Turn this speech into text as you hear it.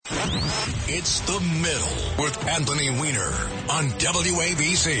It's The Middle with Anthony Weiner on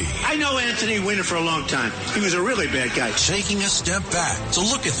WABC. I know Anthony Weiner for a long time. He was a really bad guy. Taking a step back to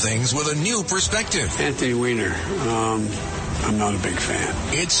look at things with a new perspective. Anthony Weiner, I'm not a big fan.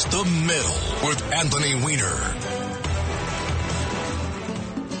 It's The Middle with Anthony Weiner.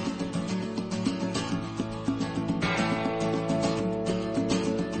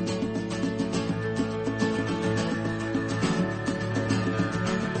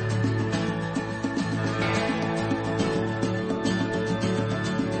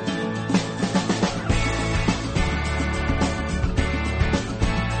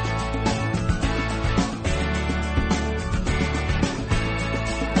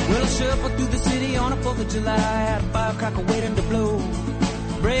 July, had a firecracker waiting to blow,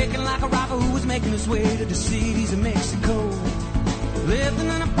 breaking like a robber who was making his way to the cities of Mexico. Lived in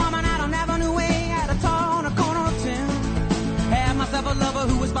an apartment out on Avenue A, had a tall on a corner of 10. Had myself a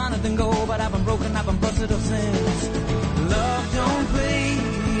lover who was finer than gold, but I've been broken, I've been busted up since. Love don't play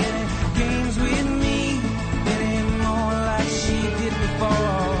any games with me anymore like she did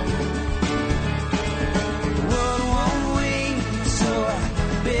before. The world won't wait, so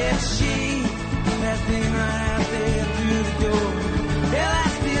I bet she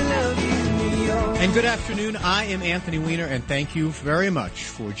And good afternoon. I am Anthony Weiner, and thank you very much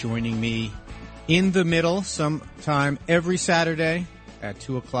for joining me in the middle sometime every Saturday at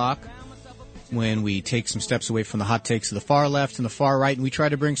 2 o'clock when we take some steps away from the hot takes of the far left and the far right, and we try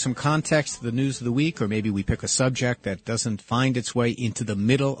to bring some context to the news of the week, or maybe we pick a subject that doesn't find its way into the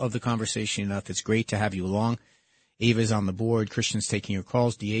middle of the conversation enough. It's great to have you along. Ava's on the board. Christian's taking your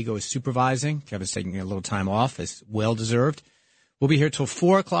calls. Diego is supervising. Kevin's taking a little time off. It's well-deserved. We'll be here till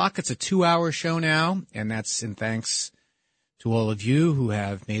 4 o'clock. It's a 2-hour show now, and that's in thanks to all of you who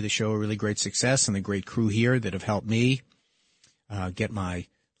have made the show a really great success and the great crew here that have helped me get my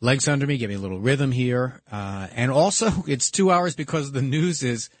legs under me, get me a little rhythm here. And also, it's 2 hours because the news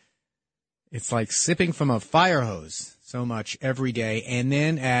it's like sipping from a fire hose. So much every day. And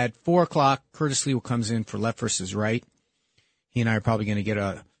then at 4 o'clock, Curtis Lee comes in for Left versus Right. He and I are probably going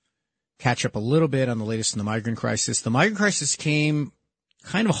to catch up a little bit on the latest in the migrant crisis. The migrant crisis came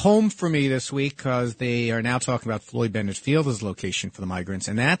kind of home for me this week because they are now talking about Floyd Bennett Field as location for the migrants.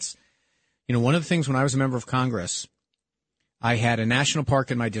 And that's, one of the things when I was a member of Congress, I had a national park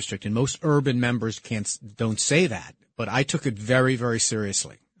in my district, and most urban members don't say that, but I took it very, very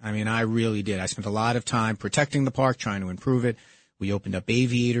seriously. I mean, I really did. I spent a lot of time protecting the park, trying to improve it. We opened up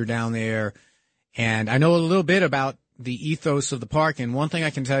Aviator down there. And I know a little bit about the ethos of the park. And one thing I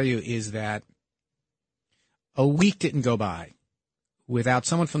can tell you is that a week didn't go by without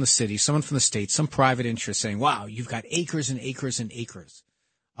someone from the city, someone from the state, some private interest saying, wow, you've got acres and acres and acres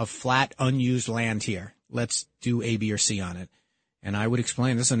of flat, unused land here. Let's do A, B, or C on it. And I would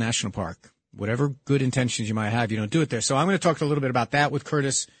explain, this is a national park. Whatever good intentions you might have, you don't do it there. So I'm going to talk a little bit about that with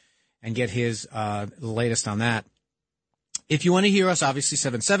Curtis and get his latest on that. If you want to hear us, obviously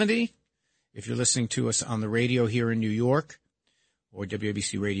 770. If you're listening to us on the radio here in New York or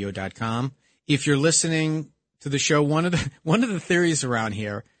WABCRadio.com. If you're listening to the show, one of the theories around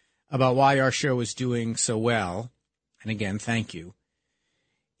here about why our show is doing so well, and again, thank you,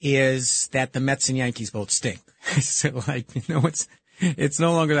 is that the Mets and Yankees both stink. So, it's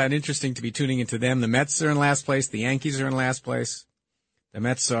no longer that interesting to be tuning into them. The Mets are in last place. The Yankees are in last place. The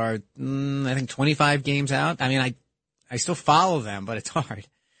Mets are, I think, 25 games out. I mean, I still follow them, but it's hard.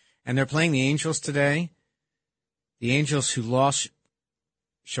 And they're playing the Angels today. The Angels who lost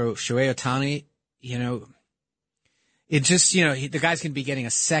Shohei Ohtani, it just, the guy's going to be getting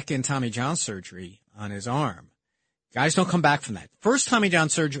a second Tommy John surgery on his arm. Guys don't come back from that. First Tommy John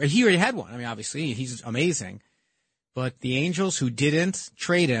surgery, he already had one. I mean, obviously, he's amazing. But the Angels who didn't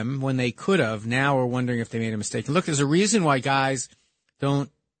trade him when they could have now are wondering if they made a mistake. And look, there's a reason why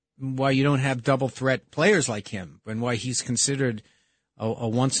why you don't have double threat players like him and why he's considered a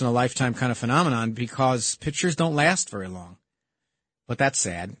once in a lifetime kind of phenomenon, because pitchers don't last very long. But that's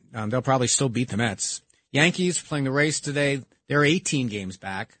sad. They'll probably still beat the Mets. Yankees playing the Rays today. They're 18 games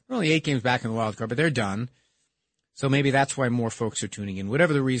back. They're only 8 games back in the wild card, but they're done. So maybe that's why more folks are tuning in.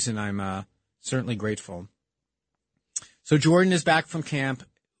 Whatever the reason, I'm certainly grateful. So Jordan is back from camp.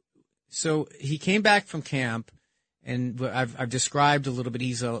 So he came back from camp, and I've described a little bit.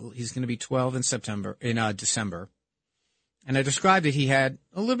 He's going to be 12 in December, and I described that he had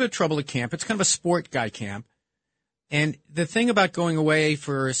a little bit of trouble at camp. It's kind of a sport guy camp, and the thing about going away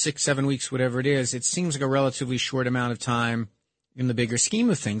for 6-7 weeks, whatever it is, it seems like a relatively short amount of time in the bigger scheme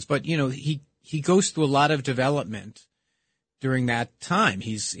of things. But he goes through a lot of development during that time.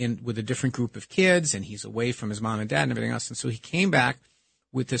 He's in with a different group of kids, and he's away from his mom and dad and everything else. And so he came back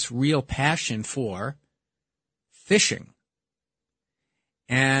with this real passion for fishing.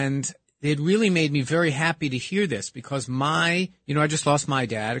 And it really made me very happy to hear this because I just lost my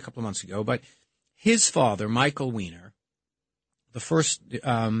dad a couple of months ago, but his father, Michael Weiner,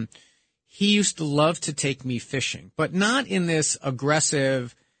 he used to love to take me fishing, but not in this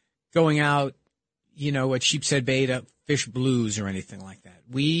aggressive going out, at Sheepshead Bay to fish blues or anything like that.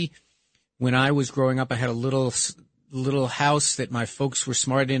 When I was growing up, I had a little house that my folks were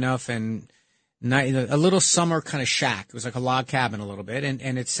smart enough and a little summer kind of shack. It was like a log cabin a little bit,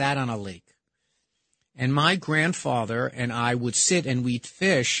 and it sat on a lake. And my grandfather and I would sit and we'd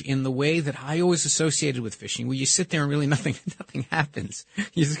fish in the way that I always associated with fishing, where you sit there and really nothing happens.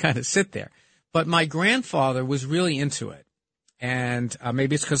 You just kind of sit there. But my grandfather was really into it. And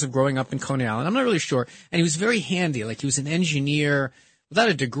maybe it's because of growing up in Coney Island. I'm not really sure. And he was very handy. Like he was an engineer without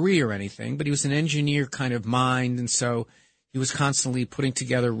a degree or anything, but he was an engineer kind of mind. And so he was constantly putting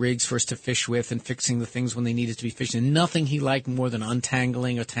together rigs for us to fish with and fixing the things when they needed to be fished. And nothing he liked more than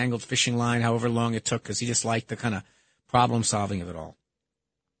untangling a tangled fishing line, however long it took, because he just liked the kind of problem solving of it all.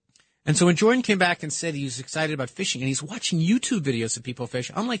 And so when Jordan came back and said he was excited about fishing and he's watching YouTube videos of people fish,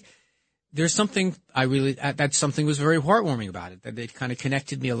 I'm like, there's something that something was very heartwarming about it, that it kind of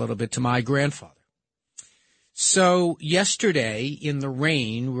connected me a little bit to my grandfather. So yesterday in the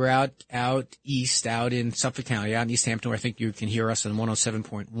rain, we're out east, out in Suffolk County, out in East Hampton, where I think you can hear us on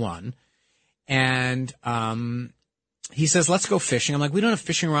 107.1. And he says, let's go fishing. I'm like, we don't have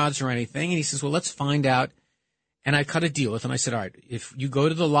fishing rods or anything. And he says, well, let's find out. And I cut a deal with him. I said, all right, if you go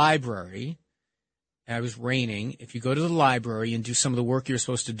to the library, and it was raining, if you go to the library and do some of the work you're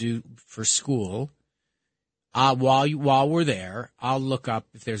supposed to do for school, while we're there, I'll look up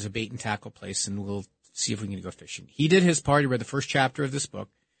if there's a bait and tackle place and we'll see if we can go fishing. He did his part. He read the first chapter of this book.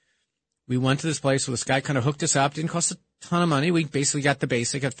 We went to this place where this guy kind of hooked us up. Didn't cost a ton of money. We basically got the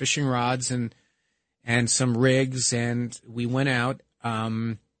basic, got fishing rods and some rigs, and we went out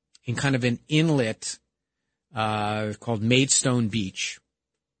in kind of an inlet called Maidstone Beach.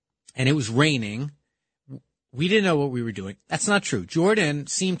 And it was raining. We didn't know what we were doing. That's not true. Jordan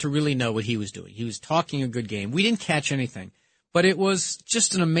seemed to really know what he was doing. He was talking a good game. We didn't catch anything. But it was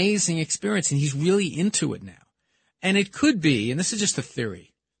just an amazing experience, and he's really into it now. And it could be, and this is just a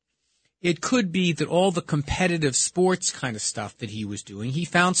theory, it could be that all the competitive sports kind of stuff that he was doing, he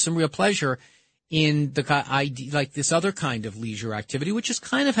found some real pleasure in like this other kind of leisure activity, which just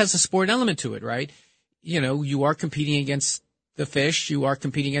kind of has a sport element to it, right? You are competing against the fish. You are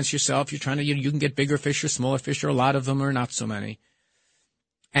competing against yourself. You're trying to, you can get bigger fish or smaller fish, or a lot of them or not so many.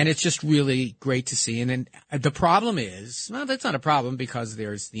 And it's just really great to see. And then the problem is, well, that's not a problem because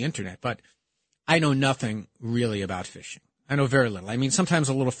there's the internet, but I know nothing really about fishing. I know very little. I mean, sometimes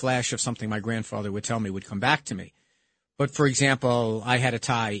a little flash of something my grandfather would tell me would come back to me. But for example, I had a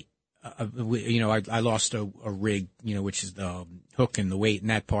tie, I lost a rig, which is the hook and the weight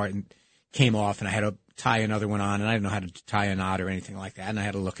and that part, and came off, and I had to tie another one on, and I didn't know how to tie a knot or anything like that, and I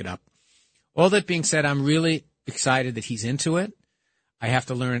had to look it up. All that being said, I'm really excited that he's into it. I have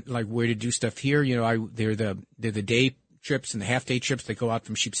to learn like where to do stuff here. They're the day trips and the half day trips that go out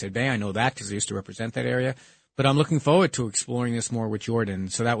from Sheepshead Bay. I know that because I used to represent that area. But I'm looking forward to exploring this more with Jordan.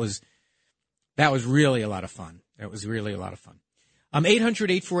 So that was really a lot of fun.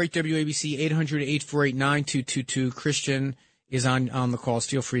 800-848-WABC, 800-848-9222. Christian is on the calls.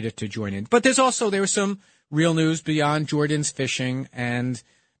 Feel free to join in. But there was some real news beyond Jordan's fishing and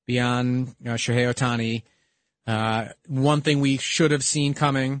beyond Shohei Ohtani. One thing we should have seen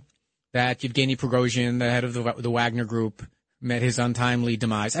coming, that Yevgeny Prigozhin, the head of the Wagner Group, met his untimely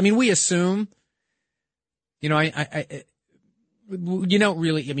demise. I mean, we assume, who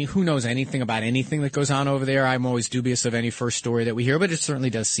knows anything about anything that goes on over there? I'm always dubious of any first story that we hear, but it certainly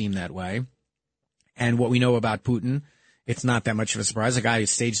does seem that way. And what we know about Putin, it's not that much of a surprise. A guy who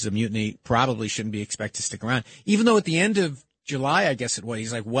stages a mutiny probably shouldn't be expected to stick around. Even though at the end of July, I guess it was,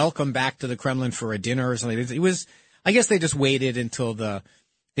 he's like, welcome back to the Kremlin for a dinner or something. It was, I guess they just waited until they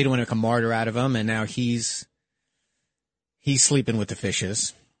didn't want to make a martyr out of him, and now he's sleeping with the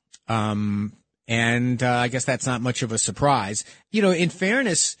fishes. I guess that's not much of a surprise. In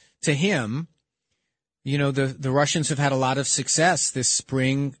fairness to him, the Russians have had a lot of success this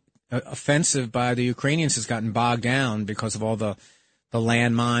spring. Offensive by the Ukrainians has gotten bogged down because of all the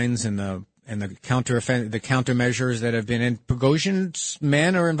landmines and the countermeasures that have been in. Prigozhin's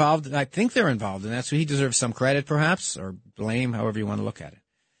men are involved. I think they're involved, and that's he deserves some credit, perhaps, or blame, however you want to look at it.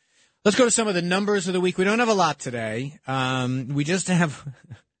 Let's go to some of the numbers of the week. We don't have a lot today. We just have,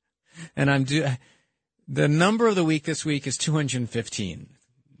 the number of the week this week is 215.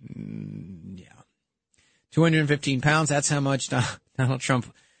 Yeah. 215 pounds, that's how much Donald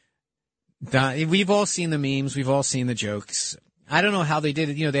Trump... We've all seen the memes. We've all seen the jokes. I don't know how they did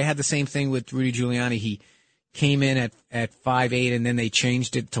it. You know, they had the same thing with Rudy Giuliani. He came in at 5'8", and then they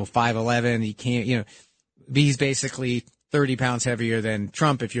changed it to 5'11". He can't, you know, he's basically 30 pounds heavier than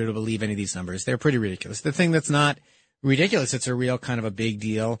Trump, if you're to believe any of these numbers. They're pretty ridiculous. The thing that's not ridiculous, it's a real kind of a big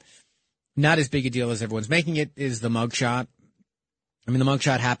deal. Not as big a deal as everyone's making it, is the mugshot. I mean, the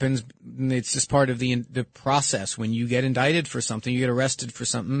mugshot happens. It's just part of the process. When you get indicted for something, you get arrested for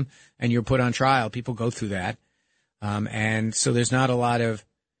something, and you're put on trial. People go through that. And so there's not a lot of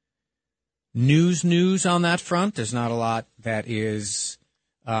news on that front. There's not a lot that is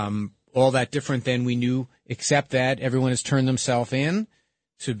all that different than we knew, except that everyone has turned themselves in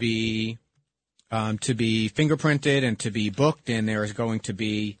to be fingerprinted and to be booked, and there is going to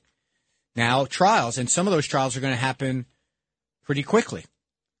be now trials. And some of those trials are going to happen pretty quickly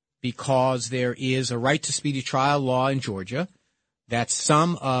because there is a right to speedy trial law in Georgia that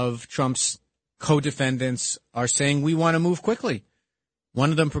some of Trump's co-defendants are saying we want to move quickly. One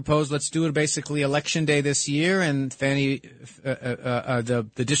of them proposed, let's do it basically election day this year, and Fannie, the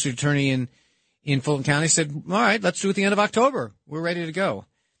district attorney in Fulton County said, all right, let's do it at the end of October. We're ready to go.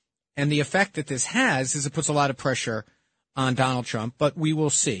 And the effect that this has is it puts a lot of pressure on Donald Trump, but we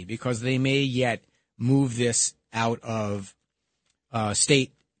will see, because they may yet move this out of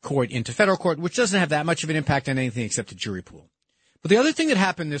state court into federal court, which doesn't have that much of an impact on anything except a jury pool. But the other thing that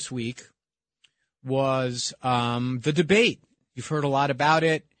happened this week was the debate. You've heard a lot about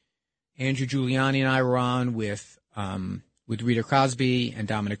it. Andrew Giuliani and I were on with Rita Cosby and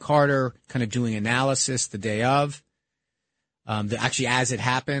Dominic Carter, kind of doing analysis the day of, actually as it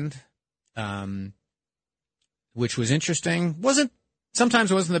happened, which was interesting.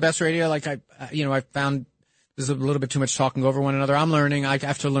 Sometimes it wasn't the best radio. Like I found there's a little bit too much talking over one another. I'm learning. I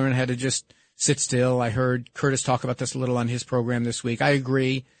have to learn how to just sit still. I heard Curtis talk about this a little on his program this week. I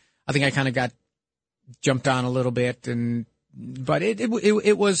agree. I think I kind of got jumped on a little bit, but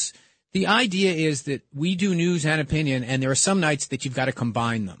it was, the idea is that we do news and opinion, and there are some nights that you've got to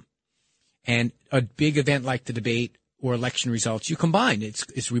combine them. And a big event like the debate or election results, you combine.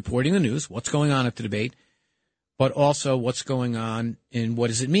 It's reporting the news, what's going on at the debate, but also what's going on and what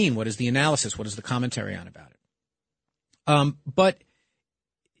does it mean? What is the analysis? What is the commentary on about it? But,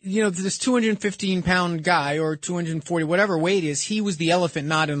 you know, this 215-pound guy, or 240, whatever weight is, he was the elephant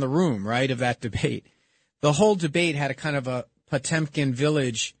not in the room, right, of that debate. The whole debate had a kind of a Potemkin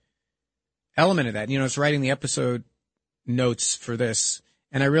village element of that. You know, I was writing the episode notes for this,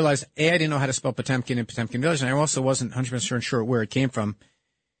 and I realized, I didn't know how to spell Potemkin in Potemkin village, and I also wasn't 100% sure where it came from.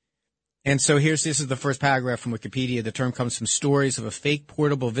 And so this is the first paragraph from Wikipedia. The term comes from stories of a fake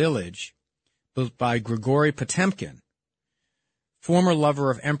portable village built by Grigory Potemkin, former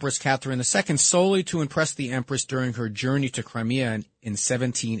lover of Empress Catherine II, solely to impress the Empress during her journey to Crimea in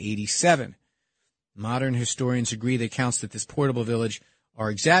 1787. Modern historians agree the accounts that this portable village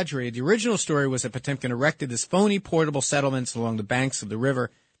are exaggerated. The original story was that Potemkin erected this phony portable settlements along the banks of the river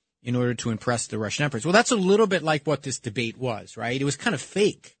in order to impress the Russian Empress. Well, that's a little bit like what this debate was, right? It was kind of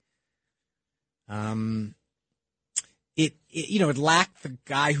fake. It lacked the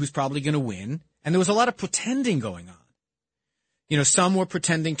guy who's probably going to win, and there was a lot of pretending going on. You know, some were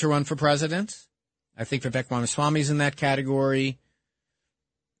pretending to run for president. I think Vivek Ramaswamy's in that category.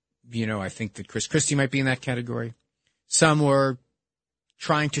 You know, I think that Chris Christie might be in that category. Some were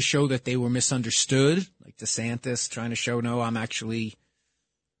trying to show that they were misunderstood, like DeSantis trying to show, no, I'm actually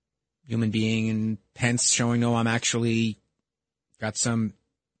a human being, and Pence showing, no, I'm actually got some,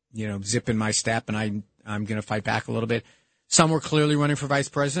 zip in my step, and I'm going to fight back a little bit. Some were clearly running for vice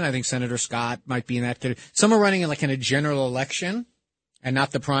president. I think Senator Scott might be in that category. Some are running in a general election and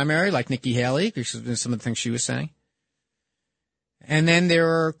not the primary, like Nikki Haley, because of some of the things she was saying. And then there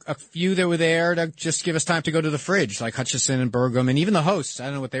were a few that were there to just give us time to go to the fridge, like Hutchison and Burgum, and even the hosts. I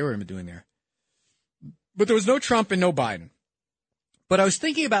don't know what they were doing there. But there was no Trump and no Biden. But I was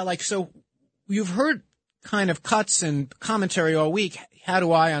thinking about, so you've heard kind of cuts and commentary all week. How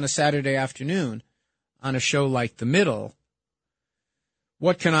do I, on a Saturday afternoon, on a show like The Middle,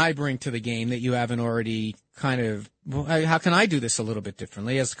 what can I bring to the game that you haven't already how can I do this a little bit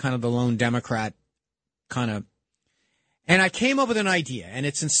differently as kind of the lone Democrat And I came up with an idea, and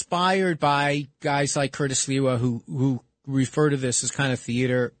it's inspired by guys like Curtis Lewa who refer to this as kind of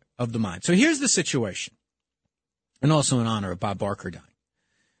theater of the mind. So here's the situation, and also in honor of Bob Barker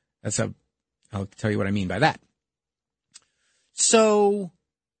dying. I'll tell you what I mean by that. So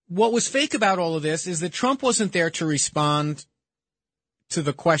what was fake about all of this is that Trump wasn't there to respond to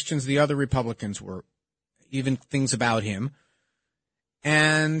the questions the other Republicans were, even things about him.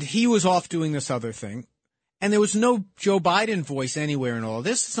 And he was off doing this other thing. And there was no Joe Biden voice anywhere in all of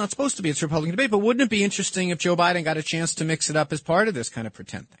this. It's not supposed to be. It's a Republican debate. But wouldn't it be interesting if Joe Biden got a chance to mix it up as part of this kind of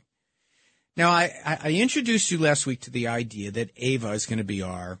pretend thing? Now, I introduced you last week to the idea that Ava is going to be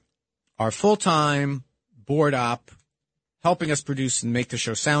our full-time board op, helping us produce and make the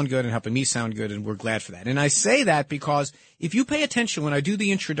show sound good and helping me sound good, and we're glad for that. And I say that because if you pay attention when I do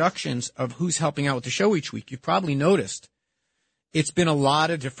the introductions of who's helping out with the show each week, you've probably noticed it's been a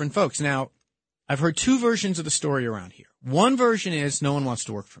lot of different folks. Now, I've heard two versions of the story around here. One version is no one wants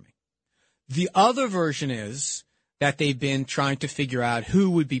to work for me. The other version is that they've been trying to figure out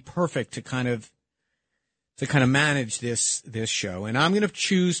who would be perfect to kind of manage this show. And I'm going to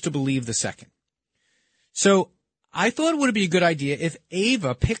choose to believe the second. So I thought it would be a good idea if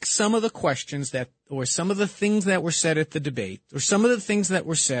Ava picked some of the questions or some of the things that were said at the debate, or some of the things that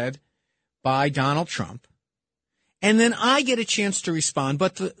were said by Donald Trump, and then I get a chance to respond.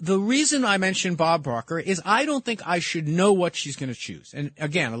 But the reason I mentioned Bob Barker is I don't think I should know what she's going to choose. And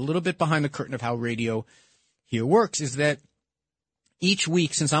again, a little bit behind the curtain of how radio here works is that each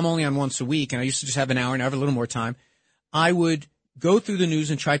week, since I'm only on once a week, and I used to just have an hour and I have a little more time, I would go through the news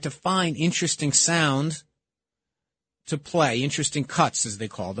and try to find interesting sound to play, interesting cuts, as they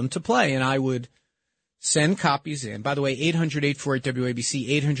call them, to play. And I would send copies in. By the way,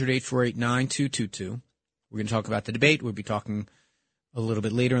 800-848-WABC, 800-848-9222. We're going to talk about the debate. We'll be talking a little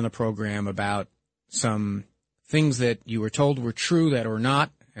bit later in the program about some things that you were told were true that are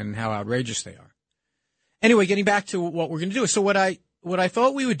not and how outrageous they are. Anyway, getting back to what we're going to do. So what I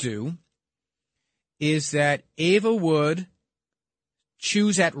thought we would do is that Ava would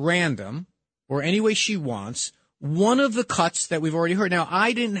choose at random, or any way she wants, one of the cuts that we've already heard. Now,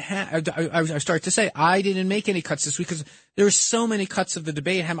 I start to say I didn't make any cuts this week because there are so many cuts of the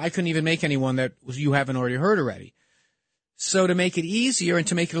debate. I couldn't even make any one that you haven't already heard already. So to make it easier and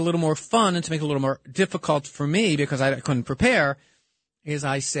to make it a little more fun and to make it a little more difficult for me because I couldn't prepare, is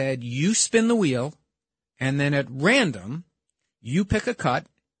I said, you spin the wheel, and then at random, you pick a cut,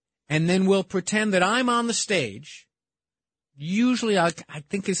 and then we'll pretend that I'm on the stage. Usually, I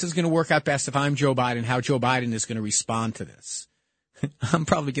think this is going to work out best if I'm Joe Biden, how Joe Biden is going to respond to this. I'm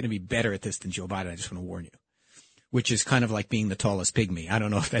probably going to be better at this than Joe Biden, I just want to warn you, which is kind of like being the tallest pygmy. I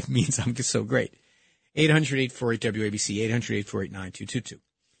don't know if that means I'm just so great. 800-848-WABC, 800-848-9222.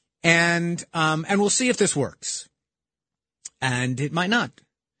 And we'll see if this works. And it might not.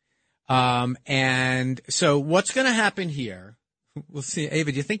 And so what's going to happen here, we'll see.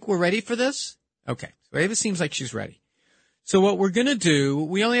 Ava, do you think we're ready for this? Okay. So Ava seems like she's ready. So what we're going to do,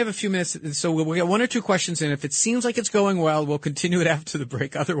 we only have a few minutes, so we'll get one or two questions in. If it seems like it's going well, we'll continue it after the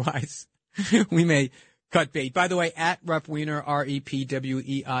break. Otherwise, we may cut bait. By the way, at Rep Weiner,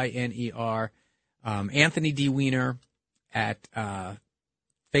 REPWEINER, Anthony D. Weiner at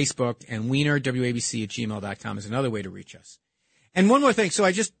Facebook, and Weiner, WABC at gmail.com is another way to reach us. And one more thing. So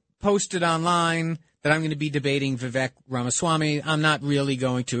I just posted online that I'm going to be debating Vivek Ramaswamy. I'm not really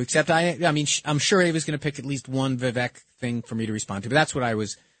going to, except I mean, I'm sure Ava's going to pick at least one Vivek thing for me to respond to, but that's what I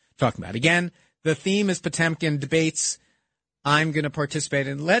was talking about. Again, the theme is Potemkin debates. I'm going to participate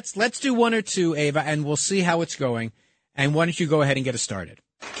in. Let's do one or two, Ava, and we'll see how it's going. And why don't you go ahead and get us started?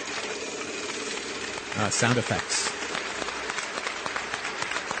 Sound effects.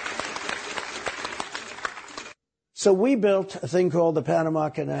 So we built a thing called the Panama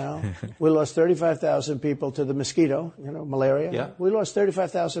Canal. We lost 35,000 people to the mosquito, malaria. Yeah. We lost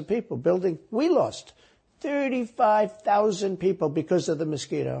 35,000 people building. We lost 35,000 people because of the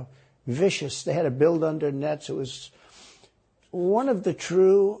mosquito. Vicious. They had to build under nets. It was one of the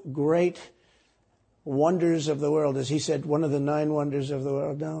true great wonders of the world. As he said, one of the 9 wonders of the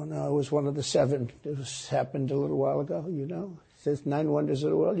world. No, it was one of the 7. It happened a little while ago, Says 9 wonders of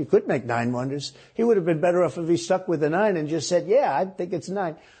the world. You could make 9 wonders. He would have been better off if he stuck with the 9 and just said, yeah, I think it's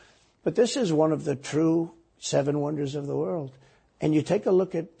 9. But this is one of the true 7 wonders of the world. And you take a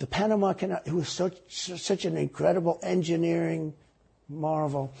look at the Panama Canal. It was such an incredible engineering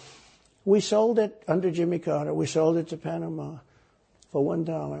marvel. We sold it under Jimmy Carter. We sold it to Panama for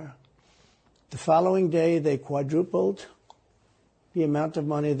 $1. The following day, they quadrupled the amount of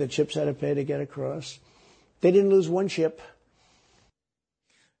money that ships had to pay to get across. They didn't lose one ship.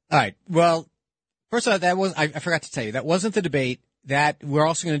 All right. Well, first of all, I forgot to tell you, that wasn't the debate. That we're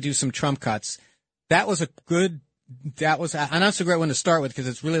also going to do some Trump cuts. That was a not so great one to start with because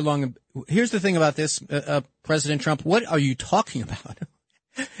it's really long. Here's the thing about this, President Trump. What are you talking about?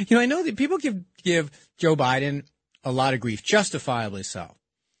 I know that people give Joe Biden a lot of grief, justifiably so,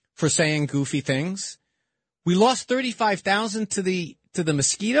 for saying goofy things. We lost 35,000 to the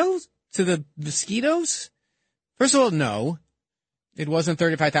mosquitoes. First of all, no. It wasn't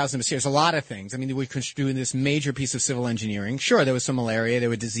 35,000 mosquitoes. A lot of things. I mean, we were doing this major piece of civil engineering. Sure, there was some malaria. There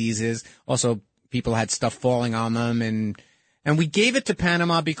were diseases. Also, people had stuff falling on them. And we gave it to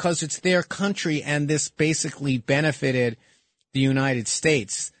Panama because it's their country, and this basically benefited the United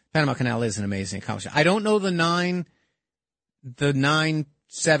States. Panama Canal is an amazing accomplishment. I don't know the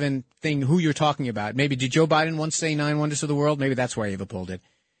 9/7 thing, who you're talking about. Maybe did Joe Biden once say 9 wonders of the world? Maybe that's why Eva pulled it.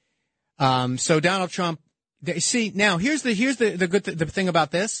 So Donald Trump, see, now here's the thing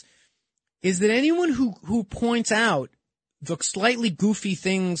about this is that anyone who points out the slightly goofy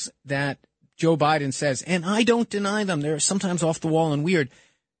things that Joe Biden says, and I don't deny them, they're sometimes off the wall and weird.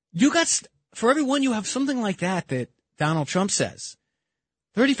 For every one you have something like that Donald Trump says.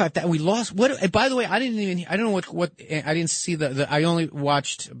 35,000. We lost. What? By the way, I don't know what. I didn't see I only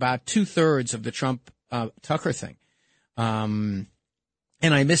watched about 2/3 of the Trump Tucker thing, and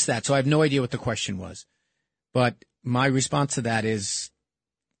I missed that, so I have no idea what the question was. But my response to that is,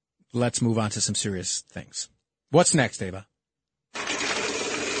 let's move on to some serious things. What's next, Ava?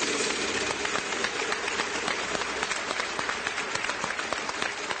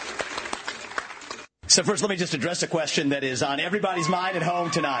 So first, let me just address a question that is on everybody's mind at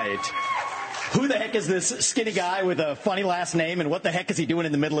home tonight. Who the heck is this skinny guy with a funny last name, and what the heck is he doing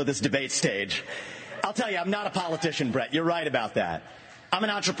in the middle of this debate stage? I'll tell you, I'm not a politician, Brett. You're right about that. I'm an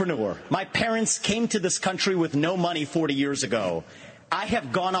entrepreneur. My parents came to this country with no money 40 years ago. I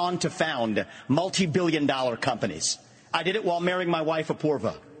have gone on to found multi-billion-dollar companies. I did it while marrying my wife,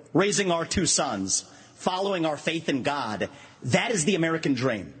 Apurva, raising our 2 sons, following our faith in God. That is the American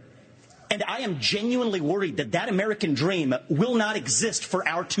dream. And I am genuinely worried that American dream will not exist for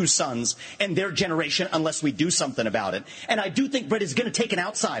our 2 sons and their generation unless we do something about it. And I do think Brett is going to take an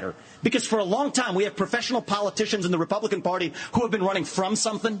outsider, because for a long time we have professional politicians in the Republican Party who have been running from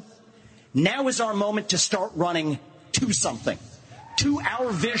something. Now is our moment to start running to something, to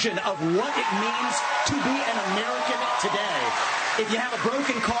our vision of what it means to be an American today. If you have a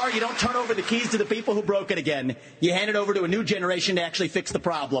broken car, you don't turn over the keys to the people who broke it again. You hand it over to a new generation to actually fix the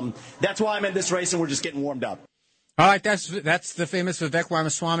problem. That's why I'm in this race, and we're just getting warmed up. All right, that's the famous Vivek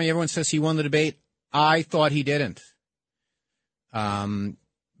Ramaswamy. Everyone says he won the debate. I thought he didn't.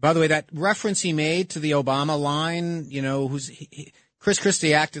 By the way, that reference he made to the Obama line, Chris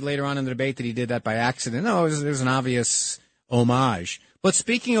Christie acted later on in the debate that he did that by accident. No, it was an obvious homage. But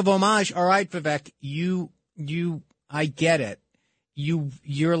speaking of homage, all right, Vivek, I get it.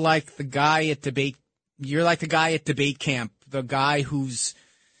 You're like the guy at debate. You're like the guy at debate camp, the guy who's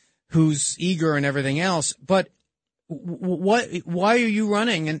eager and everything else. But why are you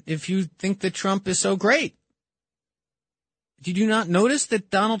running? And if you think that Trump is so great, did you not notice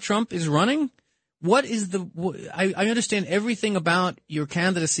that Donald Trump is running? What is I understand everything about your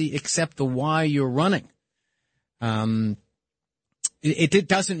candidacy except the why you're running. It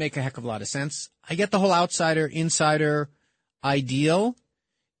doesn't make a heck of a lot of sense. I get the whole outsider-insider ideal,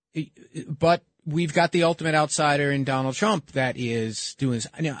 but we've got the ultimate outsider in Donald Trump that is doing this.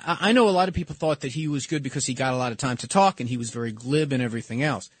 I know a lot of people thought that he was good because he got a lot of time to talk and he was very glib and everything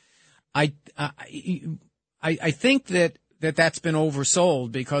else. I think that's been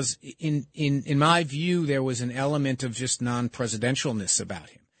oversold, because in my view there was an element of just non-presidentialness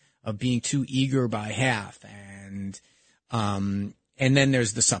about him, of being too eager by half, and then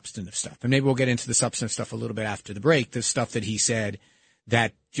there's the substantive stuff. And maybe we'll get into the substantive stuff a little bit after the break. The stuff that he said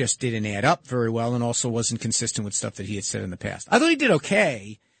that just didn't add up very well and also wasn't consistent with stuff that he had said in the past. I thought he did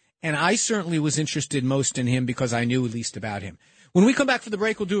okay, and I certainly was interested most in him because I knew at least about him. When we come back for the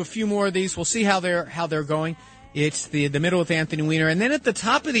break, we'll do a few more of these. We'll see how they're going. It's the middle with Anthony Weiner. And then at the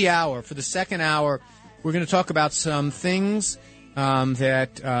top of the hour, for the second hour, we're going to talk about some things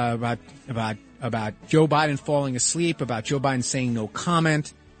about Joe Biden falling asleep, about Joe Biden saying no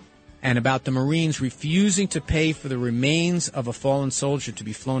comment, and about the Marines refusing to pay for the remains of a fallen soldier to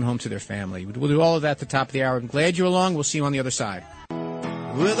be flown home to their family. We'll do all of that at the top of the hour. I'm glad you're along. We'll see you on the other side.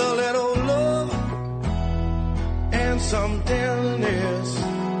 With a little love and some tenderness,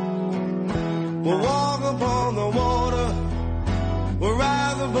 we'll walk upon the water, we'll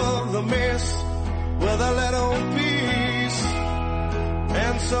rise above the mist, with a little peace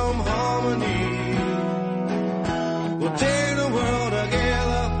and some harmony. We'll take the world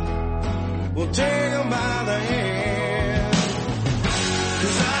together, we'll take them by the hand,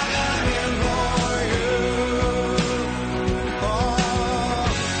 'cause I got him for you. Oh,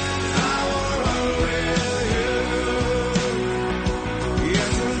 I wanna run with you.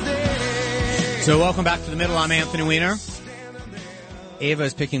 Yesterday. So welcome back to the middle. I'm Anthony Weiner. Ava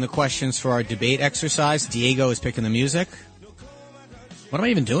is picking the questions for our debate exercise. Diego is picking the music. What am I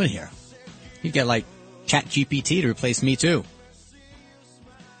even doing here? You get like ChatGPT to replace me too.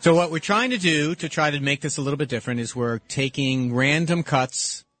 So what we're trying to do to try to make this a little bit different is we're taking random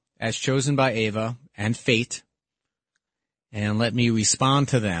cuts as chosen by Ava and Fate, and let me respond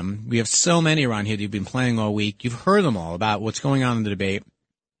to them. We have so many around here that you've been playing all week. You've heard them all about what's going on in the debate.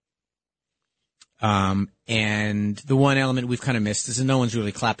 And the one element we've kind of missed is that no one's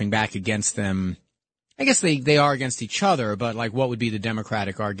really clapping back against them. I guess they are against each other, but like what would be the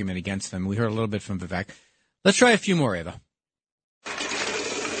Democratic argument against them? We heard a little bit from Vivek. Let's try a few more, Ava.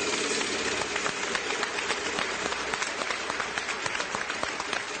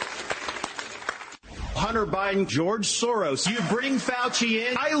 Hunter Biden, George Soros. You bring Fauci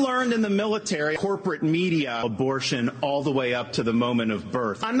in. I learned in the military, corporate media, abortion all the way up to the moment of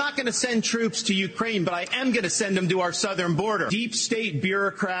birth. I'm not going to send troops to Ukraine, but I am going to send them to our southern border. Deep state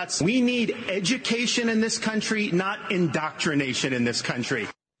bureaucrats. We need education in this country, not indoctrination in this country.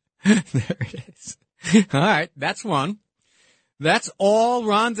 There it is. All right, that's one. That's all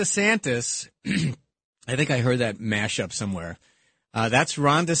Ron DeSantis. I think I heard that mashup somewhere. That's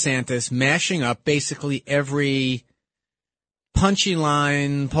Ron DeSantis mashing up basically every punchy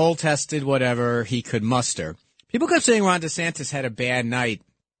line, poll-tested, whatever he could muster. People kept saying Ron DeSantis had a bad night.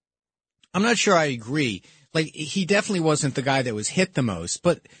 I'm not sure I agree. Like, he definitely wasn't the guy that was hit the most.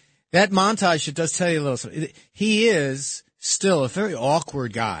 But that montage, it does tell you a little something. He is still a very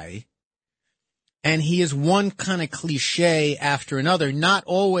awkward guy. And he is one kind of cliche after another, not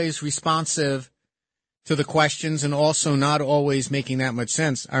always responsive to the questions and also not always making that much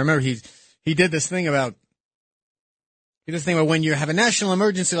sense. I remember he did this thing about when you have a national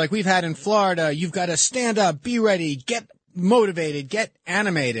emergency like we've had in Florida, you've got to stand up, be ready, get motivated, get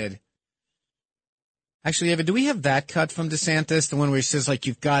animated. Actually, Eva, do we have that cut from DeSantis? The one where he says, like,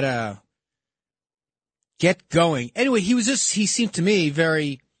 you've got to get going. Anyway, he seemed to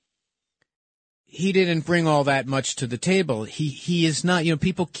me he didn't bring all that much to the table. He is not,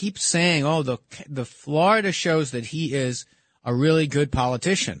 people keep saying, oh, the Florida shows that he is a really good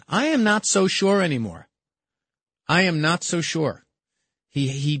politician. I am not so sure anymore. I am not so sure.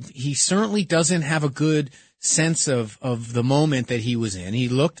 He certainly doesn't have a good sense of the moment that he was in. He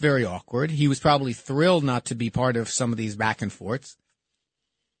looked very awkward. He was probably thrilled not to be part of some of these back and forths.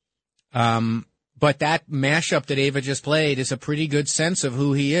 But that mashup that Ava just played is a pretty good sense of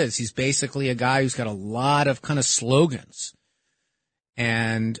who he is. He's basically a guy who's got a lot of kind of slogans.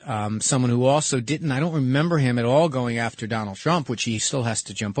 And someone who also I don't remember him at all going after Donald Trump, which he still has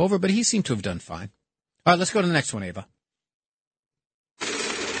to jump over, but he seemed to have done fine. All right, let's go to the next one, Ava.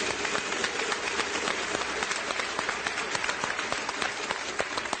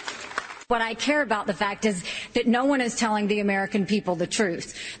 What I care about the fact is that no one is telling the American people the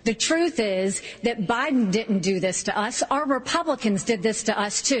truth. The truth is that Biden didn't do this to us. Our Republicans did this to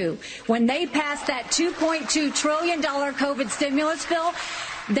us, too. When they passed that $2.2 trillion COVID stimulus bill,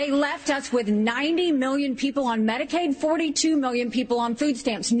 they left us with 90 million people on Medicaid, 42 million people on food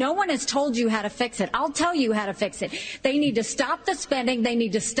stamps. No one has told you how to fix it. I'll tell you how to fix it. They need to stop the spending. They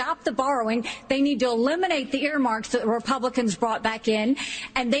need to stop the borrowing. They need to eliminate the earmarks that the Republicans brought back in.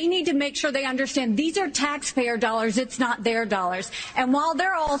 And they need to make sure they understand these are taxpayer dollars. It's not their dollars. And while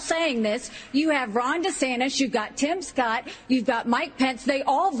they're all saying this, you have Ron DeSantis, you've got Tim Scott, you've got Mike Pence. They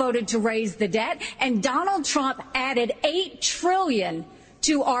all voted to raise the debt. And Donald Trump added $8 trillion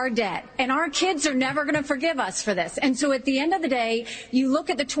to our debt. And our kids are never going to forgive us for this. And so at the end of the day, you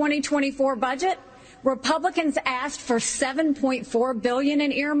look at the 2024 budget, Republicans asked for $7.4 billion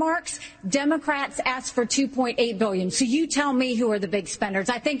in earmarks. Democrats asked for $2.8 billion. So you tell me who are the big spenders.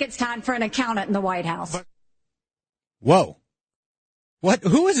 I think it's time for an accountant in the White House. Whoa.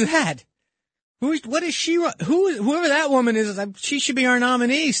 Who is that? What is she? Whoever that woman is, she should be our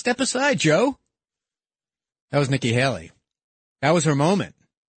nominee. Step aside, Joe. That was Nikki Haley. That was her moment.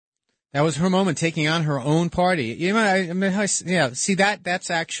 That was her moment taking on her own party. See,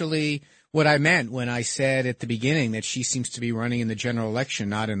 that's actually what I meant when I said at the beginning that she seems to be running in the general election,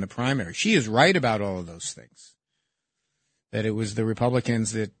 not in the primary. She is right about all of those things. That it was the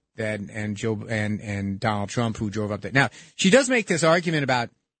Republicans and Donald Trump who drove up that. Now, she does make this argument about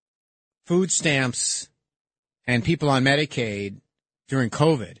food stamps and people on Medicaid during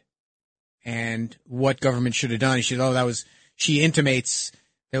COVID and what government should have done. She intimates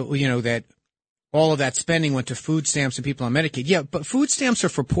that, that all of that spending went to food stamps and people on Medicaid. Yeah, but food stamps are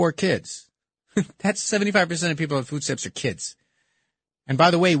for poor kids. That's 75% of people on food stamps are kids. And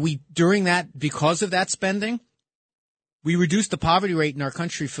by the way, because of that spending, we reduced the poverty rate in our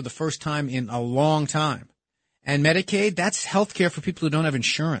country for the first time in a long time. And Medicaid, that's health care for people who don't have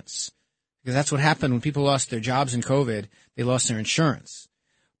insurance. Because that's what happened when people lost their jobs in COVID. They lost their insurance.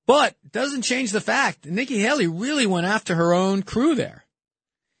 But doesn't change the fact that Nikki Haley really went after her own crew there.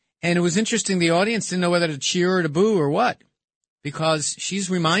 And it was interesting, the audience didn't know whether to cheer or to boo or what, because she's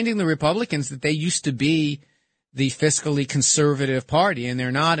reminding the Republicans that they used to be the fiscally conservative party, and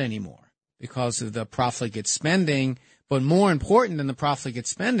they're not anymore because of the profligate spending. But more important than the profligate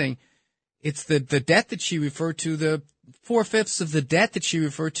spending, it's the debt that she referred to. The 4/5 of the debt that she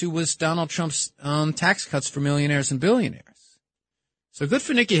referred to was Donald Trump's tax cuts for millionaires and billionaires. So good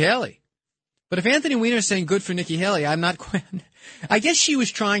for Nikki Haley. But if Anthony Weiner is saying good for Nikki Haley, I'm not quite. I guess she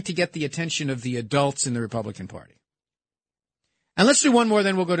was trying to get the attention of the adults in the Republican Party. And let's do one more,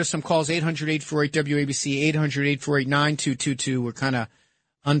 then we'll go to some calls. 800-848-WABC, 800-848-9222. We're kind of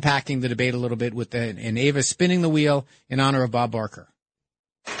unpacking the debate a little bit with and Ava spinning the wheel in honor of Bob Barker.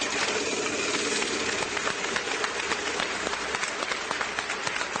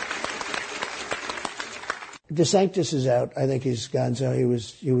 DeSantis is out. I think he's gone. So he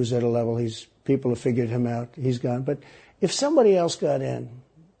was at a level. People have figured him out. He's gone. But if somebody else got in,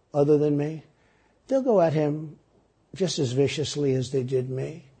 other than me, they'll go at him just as viciously as they did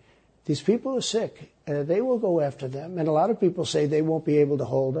me. These people are sick. They will go after them. And a lot of people say they won't be able to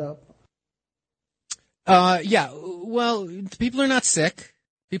hold up. Yeah. Well, people are not sick.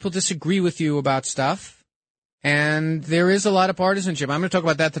 People disagree with you about stuff. And there is a lot of partisanship. I'm going to talk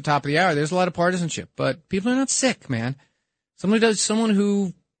about that at the top of the hour. There's a lot of partisanship, but people are not sick, man. Someone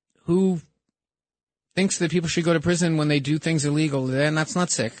who thinks that people should go to prison when they do things illegal, then that's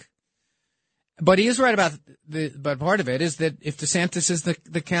not sick. But he is right about but part of it is that if DeSantis is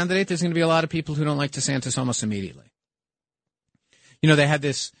the candidate, there's going to be a lot of people who don't like DeSantis almost immediately. You know, there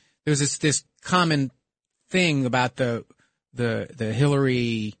was this common thing about the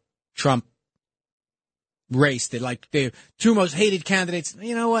Hillary Trump race that like the two most hated candidates.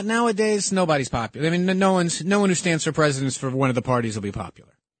 You know what? Nowadays, nobody's popular. I mean, no one who stands for president for one of the parties will be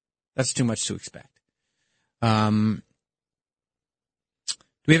popular. That's too much to expect. Do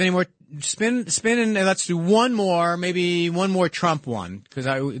we have any more spin? And let's do one more, maybe one more Trump one, because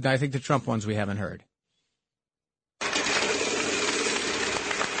I think the Trump ones we haven't heard.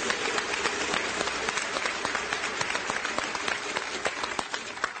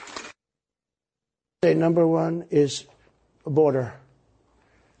 Number one is a border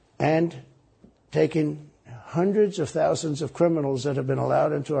and taking hundreds of thousands of criminals that have been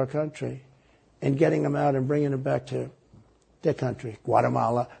allowed into our country and getting them out and bringing them back to their country,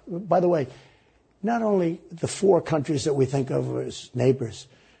 Guatemala. By the way, not only the four countries that we think of as neighbors,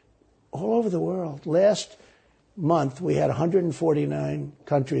 all over the world. Last month, we had 149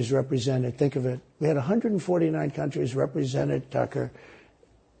 countries represented. Think of it. We had 149 countries represented, Tucker,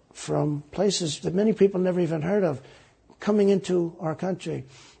 from places that many people never even heard of, coming into our country.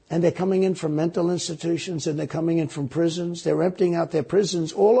 And they're coming in from mental institutions, and they're coming in from prisons. They're emptying out their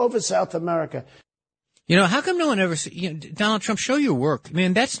prisons all over South America. You know, how come no one ever Donald Trump, show your work?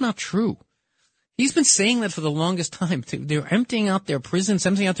 Man, that's not true. He's been saying that for the longest time. They're emptying out their prisons,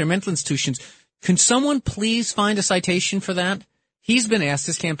 emptying out their mental institutions. Can someone please find a citation for that? He's been asked,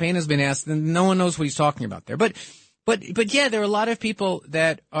 his campaign has been asked, and no one knows what he's talking about there. But yeah, there are a lot of people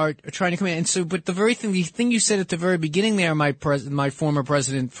that are trying to come in. And so, but the thing you said at the very beginning there, my former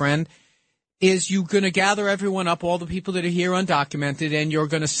president friend, is you're going to gather everyone up, all the people that are here undocumented, and you're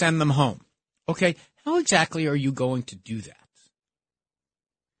going to send them home. Okay. How exactly are you going to do that?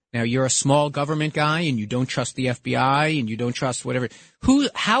 Now, you're a small government guy and you don't trust the FBI and you don't trust whatever.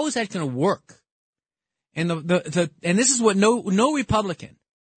 How is that going to work? And and this is what no Republican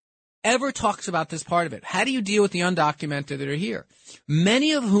ever talks about, this part of it. How do you deal with the undocumented that are here?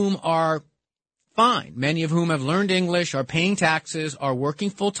 Many of whom are fine. Many of whom have learned English, are paying taxes, are working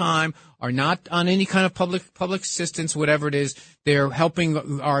full time, are not on any kind of public assistance, whatever it is. They're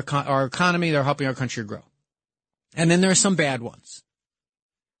helping our economy. They're helping our country grow. And then there are some bad ones.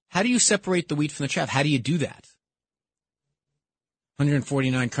 How do you separate the wheat from the chaff? How do you do that?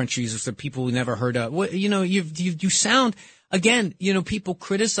 149 countries of the people we never heard of. Well, you sound, again, people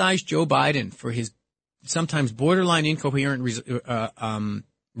criticize Joe Biden for his sometimes borderline incoherent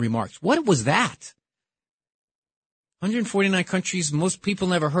remarks. What was that? 149 countries, most people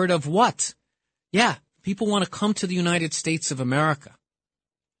never heard of what? Yeah, people want to come to the United States of America.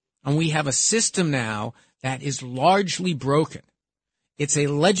 And we have a system now that is largely broken. It's a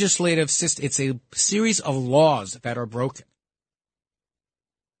legislative system. It's a series of laws that are broken.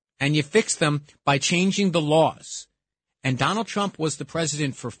 And you fix them by changing the laws. And Donald Trump was the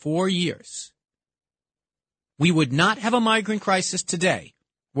president for 4 years. We would not have a migrant crisis today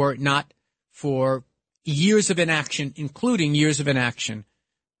were it not for years of inaction, including years of inaction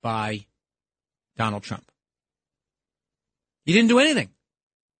by Donald Trump. He didn't do anything.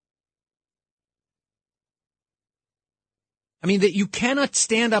 I mean, that you cannot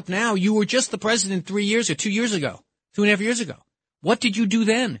stand up now. You were just the president 2 years ago, 2.5 years ago. What did you do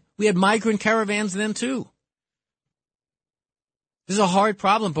then? We had migrant caravans then, too. This is a hard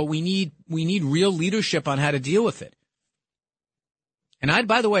problem, but we need real leadership on how to deal with it. And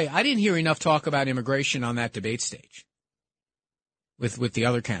by the way, I didn't hear enough talk about immigration on that debate stage with the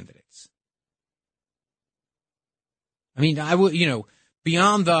other candidates. I mean, I would,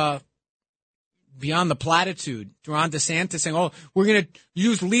 beyond the platitude, Ron DeSantis saying, "Oh, we're going to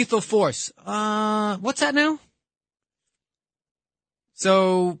use lethal force." What's that now?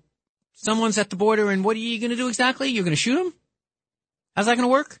 So someone's at the border, and what are you going to do exactly? You're going to shoot him? How's that going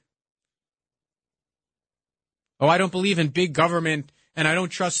to work? Oh, I don't believe in big government, and I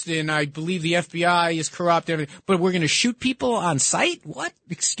I believe the FBI is corrupt, but we're going to shoot people on sight? What?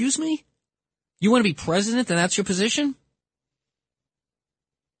 Excuse me? You want to be president, and that's your position?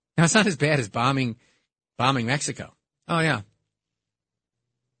 Now, it's not as bad as bombing Mexico. Oh, yeah.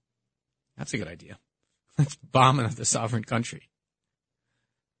 That's a good idea. Let's bomb the sovereign country.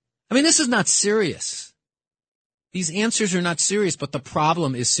 I mean, this is not serious. These answers are not serious, but the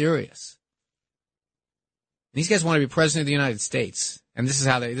problem is serious. These guys want to be president of the United States, and this is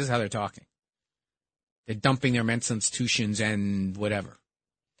how they're talking. They're dumping their mental institutions and whatever.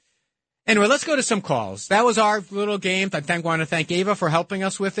 Anyway, let's go to some calls. That was our little game. I want to thank Ava for helping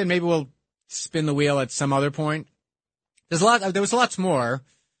us with it. Maybe we'll spin the wheel at some other point. There was lots more.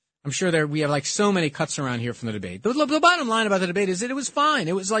 I'm sure we have like so many cuts around here from the debate. The bottom line about the debate is that it was fine.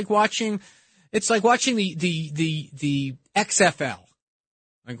 It was like watching the XFL.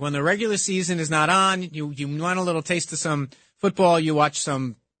 Like when the regular season is not on, you want a little taste of some football, you watch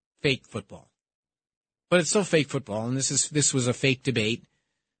some fake football. But it's still fake football, and this was a fake debate.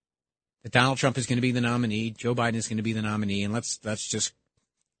 That Donald Trump is going to be the nominee, Joe Biden is going to be the nominee, and let's just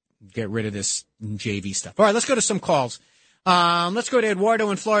get rid of this JV stuff. All right, let's go to some calls. Let's go to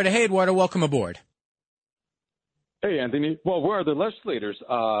Eduardo in Florida. Hey, Eduardo, welcome aboard. Hey, Anthony. Well, where are the legislators?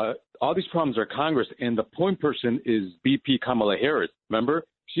 All these problems are Congress, and the point person is BP Kamala Harris. Remember?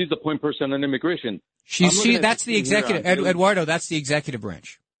 She's the point person on immigration. That's the executive. Eduardo, that's the executive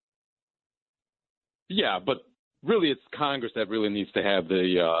branch. Yeah, but really, it's Congress that really needs to have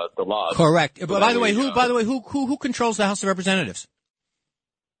the laws. Correct. But by the way, who controls the House of Representatives?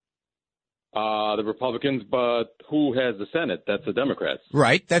 The Republicans, but who has the Senate? That's the Democrats.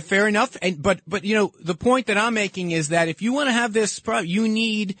 Right. That's fair enough. But the point that I'm making is that if you want to have this, you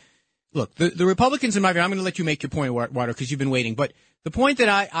need. Look, the Republicans, in my view, I'm going to let you make your point, Eduardo, because you've been waiting. But the point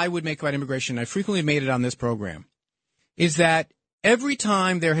that I would make about immigration, I frequently made it on this program, is that every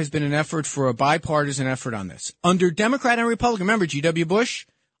time there has been an effort for a bipartisan effort on this, under Democrat and Republican, remember G.W. Bush,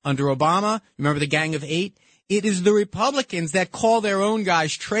 under Obama, remember the Gang of Eight? It is the Republicans that call their own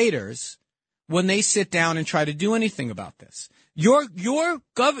guys traitors when they sit down and try to do anything about this. Your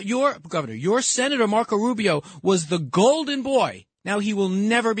governor, your Senator Marco Rubio was the golden boy. Now he will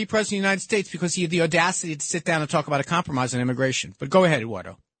never be president of the United States because he had the audacity to sit down and talk about a compromise on immigration. But go ahead,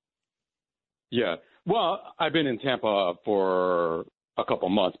 Eduardo. Yeah. Well, I've been in Tampa for a couple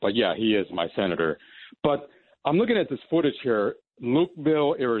months, but yeah, he is my senator. But I'm looking at this footage here,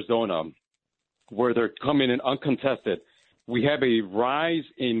 Lukeville, Arizona, where they're coming in uncontested. We have a rise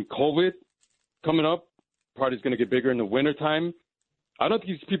in COVID coming up. Party's going to get bigger in the wintertime. I don't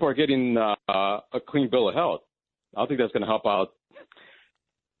think these people are getting a clean bill of health. I don't think that's going to help out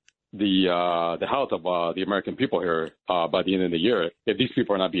the health of the American people here by the end of the year if these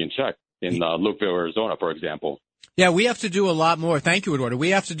people are not being checked. In Lukeville, Arizona, for example. Yeah, we have to do a lot more. Thank you, Eduardo. We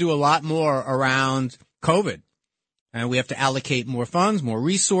have to do a lot more around COVID. And we have to allocate more funds, more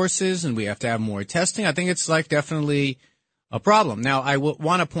resources, and we have to have more testing. I think it's definitely a problem. Now, I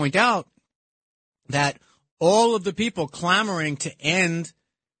want to point out that all of the people clamoring to end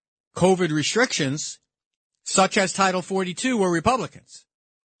COVID restrictions, such as Title 42, were Republicans.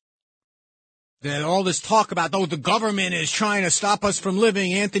 That all this talk about, the government is trying to stop us from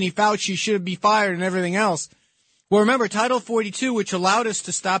living, Anthony Fauci should be fired and everything else. Well, remember, Title 42, which allowed us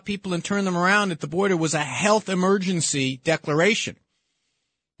to stop people and turn them around at the border, was a health emergency declaration.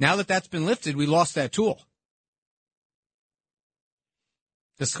 Now that that's been lifted, we lost that tool.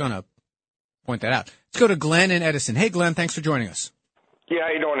 Just going to point that out. Let's go to Glenn in Edison. Hey, Glenn, thanks for joining us. Yeah, how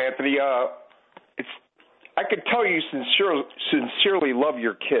you doing, Anthony? I could tell you sincerely love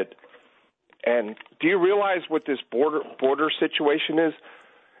your kid. And do you realize what this border situation is?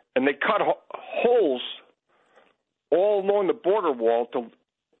 And they cut holes all along the border wall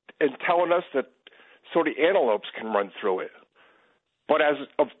and telling us that so the antelopes can run through it. But as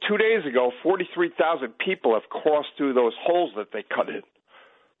of 2 days ago, 43,000 people have crossed through those holes that they cut in.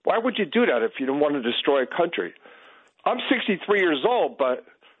 Why would you do that if you don't want to destroy a country? I'm 63 years old, but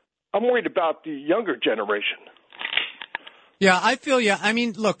I'm worried about the younger generation. Yeah, I feel you. I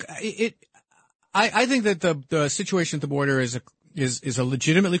mean, look, I think that the situation at the border is a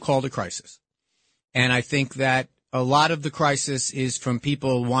legitimately called a crisis. And I think that a lot of the crisis is from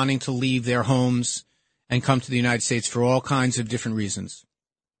people wanting to leave their homes and come to the United States for all kinds of different reasons.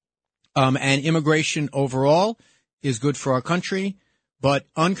 And immigration overall is good for our country, but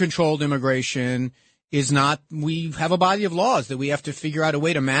uncontrolled immigration is not. We have a body of laws that we have to figure out a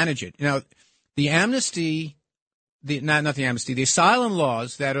way to manage it. Now, the amnesty, the asylum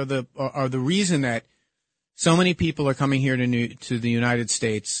laws that are the reason that so many people are coming here to the United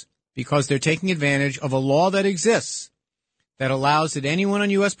States, because they're taking advantage of a law that exists that allows that anyone on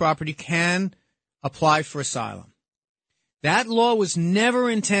U.S. property can apply for asylum. That law was never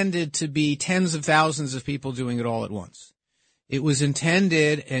intended to be tens of thousands of people doing it all at once. It was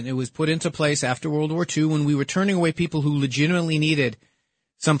intended, and it was put into place after World War II when we were turning away people who legitimately needed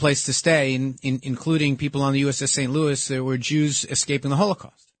someplace to stay, including people on the USS St. Louis that were Jews escaping the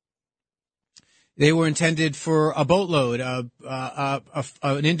Holocaust. They were intended for a boatload,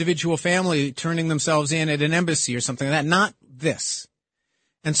 an individual family turning themselves in at an embassy or something like that, not this.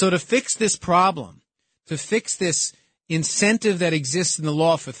 And so to fix this problem, to fix this incentive that exists in the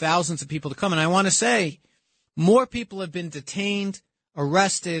law for thousands of people to come, and I want to say more people have been detained,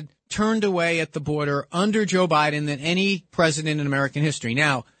 arrested, turned away at the border under Joe Biden than any president in American history.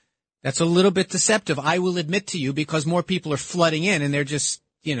 Now, that's a little bit deceptive, I will admit to you, because more people are flooding in and they're just,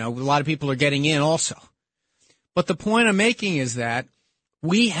 a lot of people are getting in also. But the point I'm making is that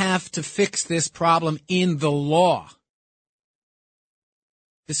we have to fix this problem in the law.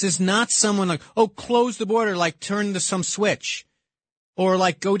 This is not someone like, close the border, like turn to some switch. Or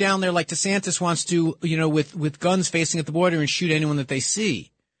like go down there like DeSantis wants to, with guns facing at the border and shoot anyone that they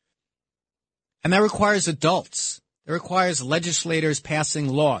see. And that requires adults. It requires legislators passing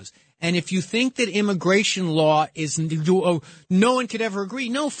laws. And if you think that immigration law is, no one could ever agree.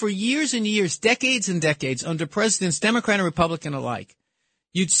 No, for years and years, decades and decades, under presidents, Democrat and Republican alike,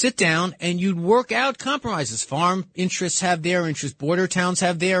 you'd sit down and you'd work out compromises. Farm interests have their interests. Border towns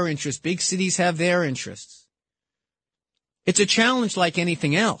have their interests. Big cities have their interests. It's a challenge like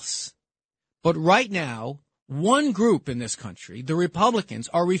anything else. But right now, one group in this country, the Republicans,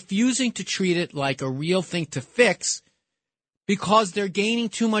 are refusing to treat it like a real thing to fix because they're gaining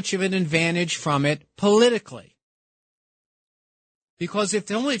too much of an advantage from it politically. Because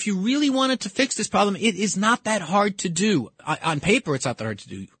if you really wanted to fix this problem, it is not that hard to do. On paper, it's not that hard to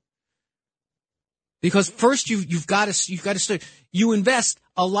do. Because first you've got to start. You invest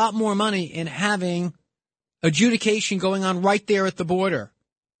a lot more money in having adjudication going on right there at the border.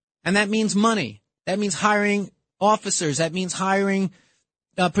 And that means money. That means hiring officers. That means hiring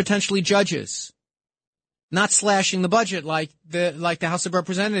potentially judges. Not slashing the budget like the House of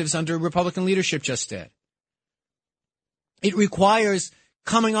Representatives under Republican leadership just did. It requires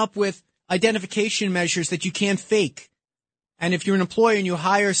coming up with identification measures that you can't fake. And if you're an employer and you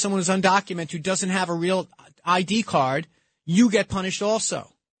hire someone who's undocumented who doesn't have a real ID card, you get punished also.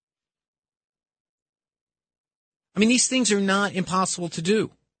 I mean, these things are not impossible to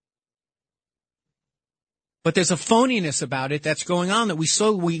do. But there's a phoniness about it that's going on that we saw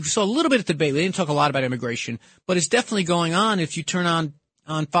a little bit at the debate. We didn't talk a lot about immigration, but it's definitely going on if you turn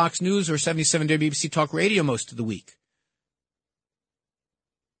on Fox News or 77 WBC Talk Radio most of the week.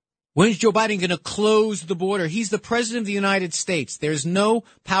 When is Joe Biden going to close the border? He's the president of the United States. There's no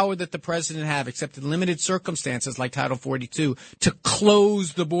power that the president have, except in limited circumstances like Title 42, to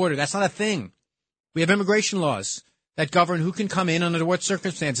close the border. That's not a thing. We have immigration laws that govern who can come in under what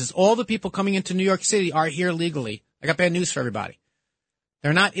circumstances. All the people coming into New York City are here legally. I got bad news for everybody.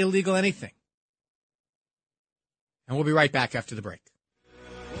 They're not illegal anything. And we'll be right back after the break.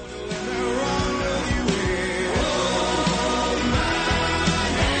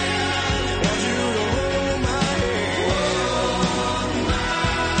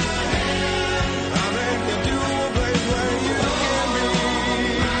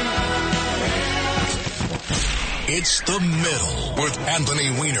 It's The Middle with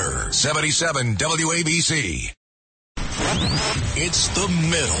Anthony Weiner, 77 WABC. It's The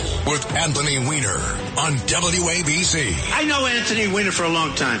Middle with Anthony Weiner on WABC. I know Anthony Weiner for a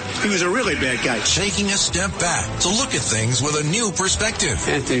long time. He was a really bad guy. Taking a step back to look at things with a new perspective.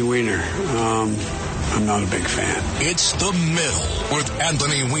 Anthony Weiner, I'm not a big fan. It's The Middle with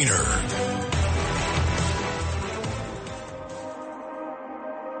Anthony Weiner.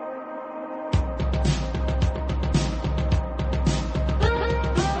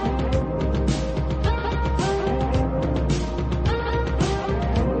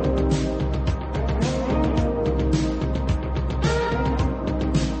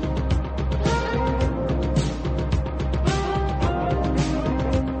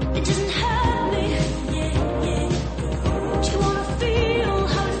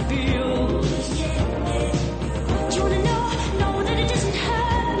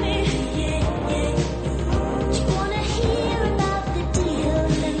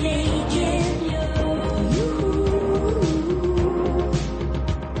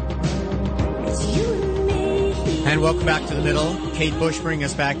 And welcome back to the middle. Kate Bush bringing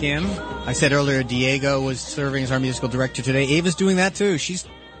us back in. I said earlier Diego was serving as our musical director today. Ava's doing that too.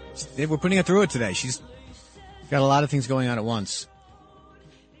 We're putting her through it today. She's got a lot of things going on at once.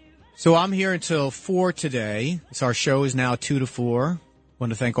 So I'm here until 4 today. So our show is now 2 to 4. I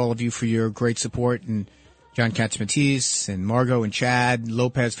want to thank all of you for your great support, and John Katzmatisse and Margot and Chad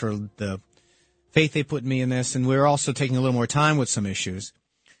Lopez for the faith they put in me in this. And we're also taking a little more time with some issues.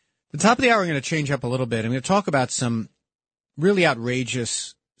 The top of the hour, we're going to change up a little bit. I'm going to talk about some really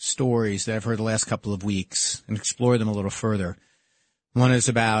outrageous stories that I've heard the last couple of weeks and explore them a little further. One is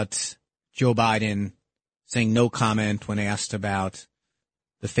about Joe Biden saying no comment when asked about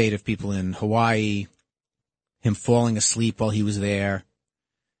the fate of people in Hawaii, him falling asleep while he was there.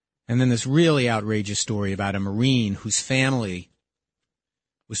 And then this really outrageous story about a Marine whose family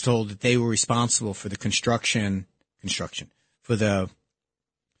was told that they were responsible for the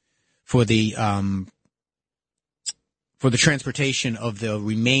for the transportation of the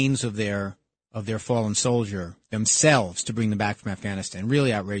remains of their fallen soldier themselves to bring them back from Afghanistan.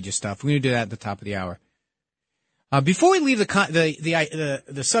 Really outrageous stuff. We're going to do that at the top of the hour. Before we leave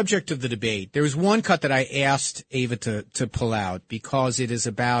the subject of the debate, there was one cut that I asked Ava to pull out because it is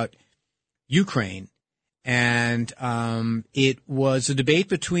about Ukraine, and it was a debate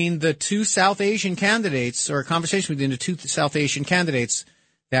between the two South Asian candidates, or a conversation between the two South Asian candidates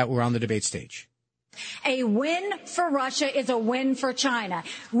that were on the debate stage. A win for Russia is a win for China.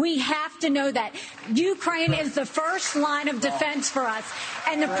 We have to know that. Ukraine is the first line of defense for us.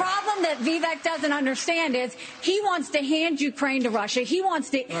 And the problem that Vivek doesn't understand is he wants to hand Ukraine to Russia. He wants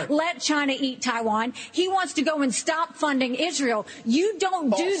to let China eat Taiwan. He wants to go and stop funding Israel. You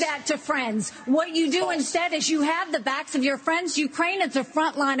don't do that to friends. What you do instead is you have the backs of your friends. Ukraine is the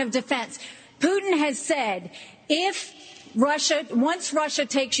front line of defense. Putin has said once Russia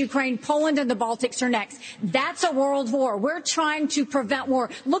takes Ukraine, Poland and the Baltics are next. That's a world war. We're trying to prevent war.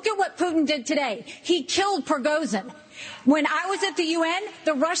 Look at what Putin did today. He killed Prigozhin. When I was at the UN,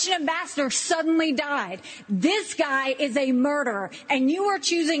 the Russian ambassador suddenly died. This guy is a murderer, and you are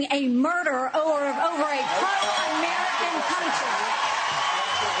choosing a murderer over a pro-American country.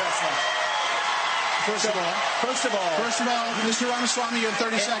 First of all, Mr. Ramaswamy, you have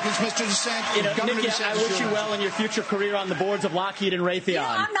 30 seconds. Mr. DeSantis, Nikki, I wish you well in your future career on the boards of Lockheed and Raytheon.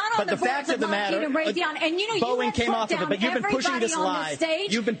 Yeah, I'm not on the boards of Lockheed and Raytheon. And Boeing came off of it, but you've been pushing this lie.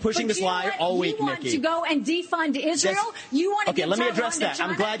 You've been pushing this lie all week, Nikki. You want to go and defund Israel? You want to okay, let me address that.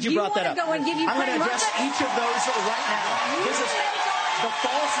 I'm glad you brought that up. I'm going to address each of those right now. This is the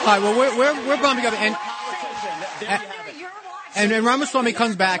false. All right, well, we're bumping up, and Ramaswamy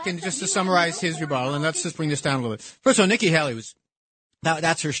comes back, and just to summarize his rebuttal, and let's just bring this down a little bit. First of all, Nikki Haley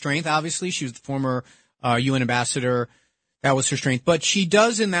that's her strength, obviously. She was the former UN ambassador. That was her strength. But she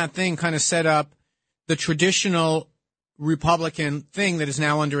does, in that thing, kind of set up the traditional Republican thing that is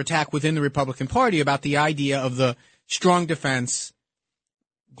now under attack within the Republican Party about the idea of the strong defense,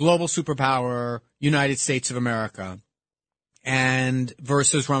 global superpower, United States of America, and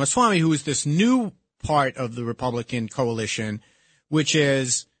versus Ramaswamy, who is this new part of the Republican coalition, which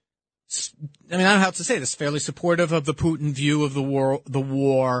is, I don't know how to say this, fairly supportive of the Putin view of the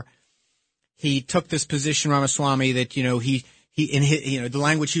war. He took this position, Ramaswamy, that, he in his, the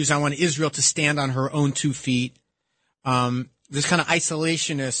language he used, I want Israel to stand on her own 2 feet. This kind of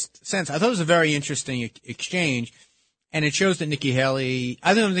isolationist sense. I thought it was a very interesting exchange, and it shows that Nikki Haley,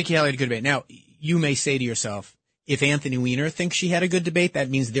 I don't think Nikki Haley had a good debate. Now, you may say to yourself, if Anthony Weiner thinks she had a good debate, that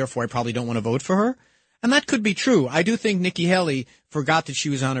means, therefore, I probably don't want to vote for her. And that could be true. I do think Nikki Haley forgot that she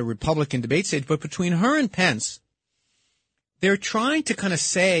was on a Republican debate stage, but between her and Pence, they're trying to kind of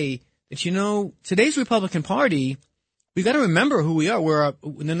say that, today's Republican Party, we got to remember who we are.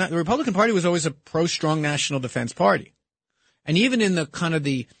 The Republican Party was always a pro-strong national defense party. And even in the kind of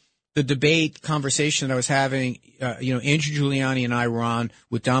the debate conversation that I was having, Andrew Giuliani and I were on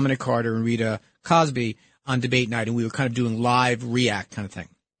with Dominic Carter and Rita Cosby on debate night, and we were kind of doing live react kind of thing.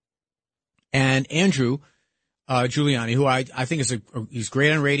 And Andrew Giuliani, who I think he's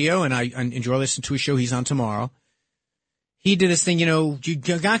great on radio, and I enjoy listening to his show. He's on tomorrow. He did this thing, you're not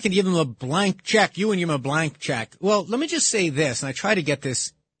going to give him a blank check. You and give him a blank check. Well, let me just say this, and I try to get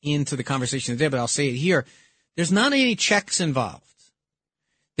this into the conversation today, but I'll say it here. There's not any checks involved.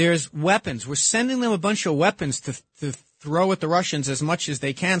 There's weapons. We're sending them a bunch of weapons to throw at the Russians as much as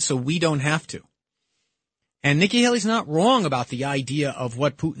they can so we don't have to. And Nikki Haley's not wrong about the idea of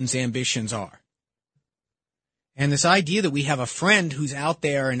what Putin's ambitions are. And this idea that we have a friend who's out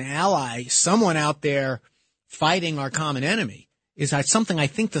there, an ally, someone out there fighting our common enemy is something I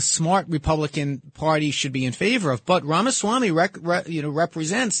think the smart Republican Party should be in favor of. But Ramaswamy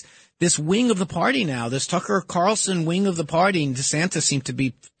represents this wing of the party now, this Tucker Carlson wing of the party, and DeSantis seemed to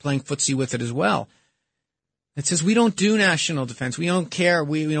be playing footsie with it as well. It says we don't do national defense. We don't care.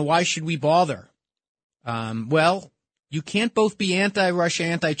 Why should we bother? Well, you can't both be anti-Russia,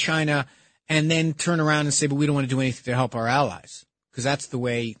 anti-China, and then turn around and say, but we don't want to do anything to help our allies, because that's the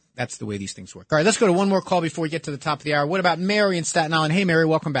way these things work. All right, let's go to one more call before we get to the top of the hour. What about Mary in Staten Island? Hey, Mary,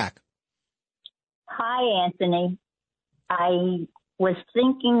 welcome back. Hi, Anthony. I was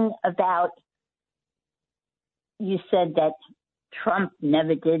thinking about, you said that Trump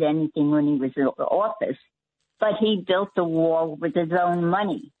never did anything when he was in office, but he built the wall with his own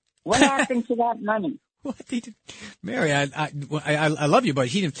money. What happened to that money? What he did, Mary, I love you, but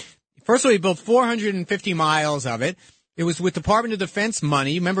he didn't. First of all, he built 450 miles of it. It was with Department of Defense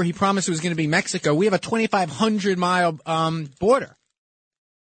money. Remember, he promised it was going to be Mexico. We have a 2,500-mile border.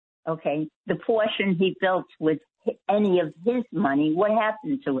 Okay. The portion he built with any of his money, what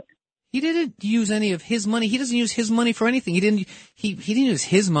happened to it? He didn't use any of his money. He doesn't use his money for anything. He didn't use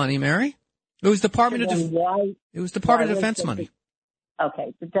his money, Mary. It was Department of Defense money.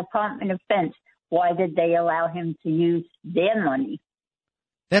 Okay. The Department of Defense. Why did they allow him to use their money?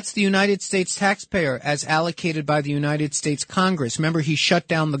 That's the United States taxpayer as allocated by the United States Congress. Remember, he shut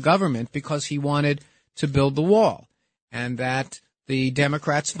down the government because he wanted to build the wall, and that the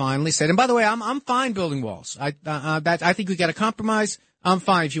Democrats finally said. And by the way, I'm fine building walls. I think we got to compromise. I'm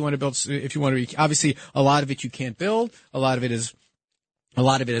fine if you want to build. If you want to, obviously, a lot of it you can't build. A lot of it is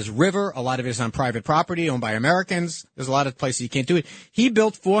river. A lot of it is on private property owned by Americans. There's a lot of places you can't do it. He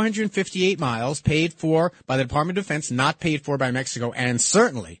built 458 miles, paid for by the Department of Defense, not paid for by Mexico, and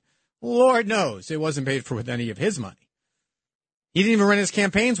certainly, Lord knows, it wasn't paid for with any of his money. He didn't even run his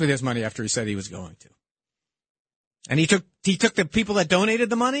campaigns with his money after he said he was going to. And he took the people that donated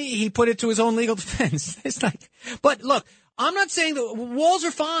the money, he put it to his own legal defense. It's like, but look, I'm not saying that walls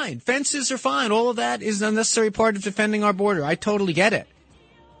are fine, fences are fine. All of that is a necessary part of defending our border. I totally get it.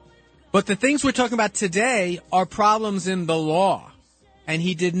 But the things we're talking about today are problems in the law. And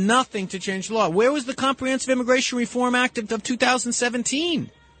he did nothing to change the law. Where was the Comprehensive Immigration Reform Act of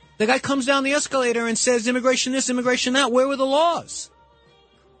 2017? The guy comes down the escalator and says immigration this, immigration that. Where were the laws?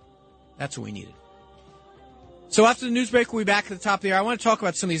 That's what we needed. So after the news break, we'll be back at the top of the hour. I want to talk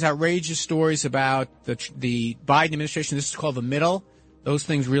about some of these outrageous stories about the Biden administration. This is called the middle. Those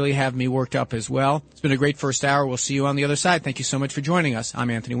things really have me worked up as well. It's been a great first hour. We'll see you on the other side. Thank you so much for joining us. I'm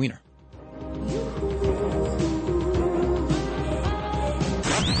Anthony Weiner.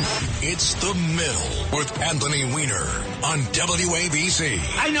 It's The Middle with Anthony Weiner on WABC.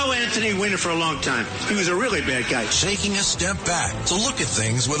 I know Anthony Weiner for a long time. He was a really bad guy. Taking a step back to look at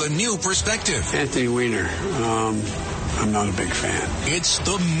things with a new perspective. Anthony Weiner, I'm not a big fan. It's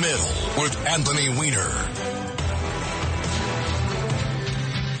The Middle with Anthony Weiner.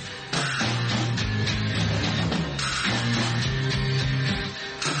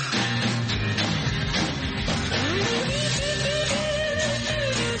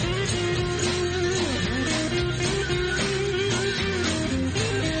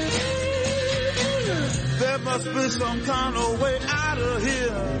 Must be some kind of way out of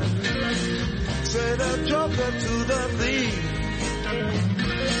here. Say the joker to the thief.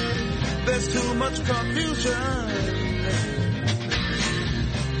 There's too much confusion.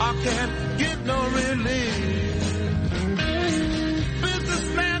 I can't get no relief.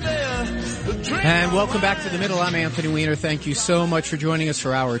 Businessman there. And welcome back to The Middle. I'm Anthony Weiner. Thank you so much for joining us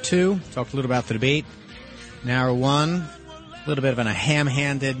for Hour 2. Talked a little about the debate. In Hour 1, a little bit of in a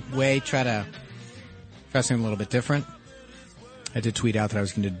ham-handed way, try something a little bit different. I did tweet out that I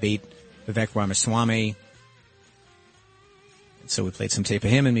was going to debate Vivek Ramaswamy. So we played some tape of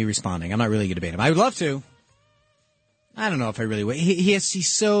him and me responding. I'm not really going to debate him. I would love to. I don't know if I really would. He's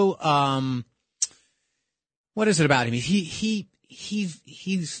so, what is it about him? He's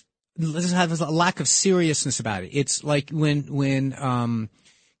has a lack of seriousness about it. It's like when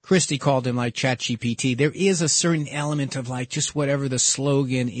Christie called him like ChatGPT. There is a certain element of like just whatever the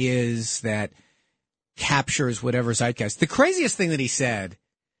slogan is that captures whatever zeitgeist. The craziest thing that he said,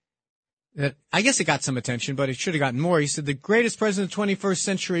 that I guess it got some attention, but it should have gotten more. He said the greatest president of the 21st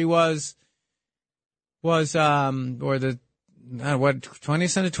century was 20th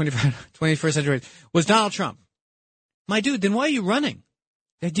century, 21st century was Donald Trump. My dude, then why are you running?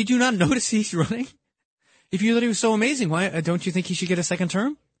 Did you not notice he's running? If you thought he was so amazing, why don't you think he should get a second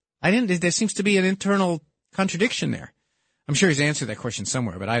term? I didn't. There seems to be an internal contradiction there. I'm sure he's answered that question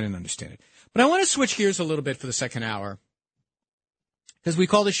somewhere, but I didn't understand it. But I want to switch gears a little bit for the second hour, because we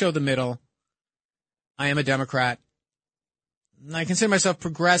call the show The Middle. I am a Democrat. I consider myself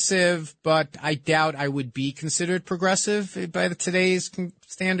progressive, but I doubt I would be considered progressive by today's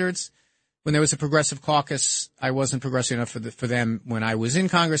standards. When there was a progressive caucus, I wasn't progressive enough for them when I was in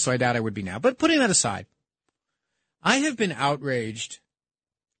Congress, so I doubt I would be now. But putting that aside, I have been outraged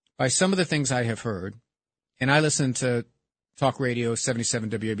by some of the things I have heard, and I listen to Talk Radio 77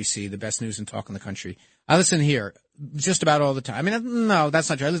 WABC, the best news and talk in the country. I listen here just about all the time. I mean, no, that's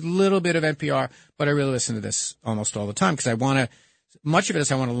not true. I listen a little bit of NPR, but I really listen to this almost all the time because much of it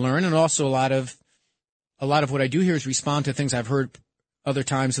is I want to learn, and also a lot of what I do here is respond to things I've heard other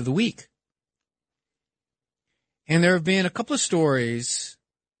times of the week. And there have been a couple of stories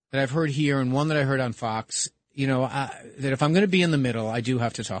that I've heard here and one that I heard on Fox, that if I'm going to be in the middle, I do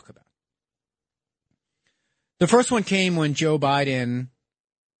have to talk about. The first one came when Joe Biden,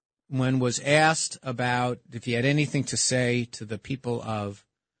 when was asked about if he had anything to say to the people of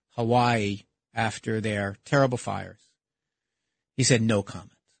Hawaii after their terrible fires. He said no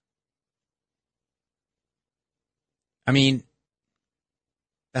comment. I mean,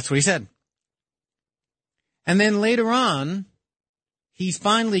 that's what he said. And then later on, he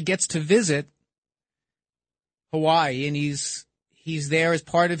finally gets to visit Hawaii, and he's there as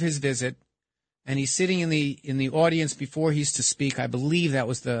part of his visit, and he's sitting in the audience before he's to speak. I believe that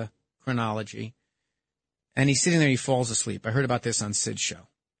was the chronology. And he's sitting there and he falls asleep. I heard about this on Sid's show.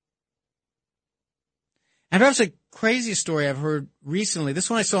 And perhaps the craziest story I've heard recently, this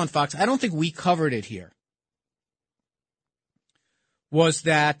one I saw on Fox, I don't think we covered it here, was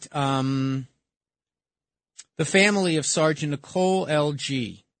that the family of Sergeant Nicole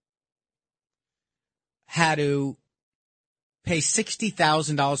L.G. had to pay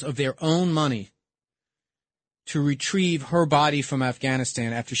 $60,000 of their own money to retrieve her body from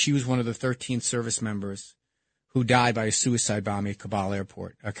Afghanistan after she was one of the 13 service members who died by a suicide bombing at Kabul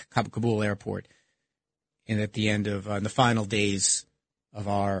Airport, and at the end of the final days of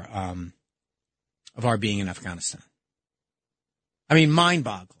our being in Afghanistan. I mean,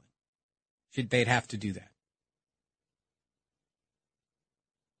 mind-boggling. They'd have to do that.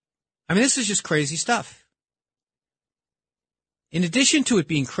 I mean, this is just crazy stuff. In addition to it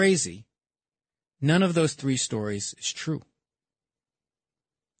being crazy, none of those three stories is true.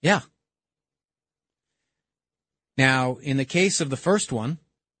 Yeah. Now, in the case of the first one,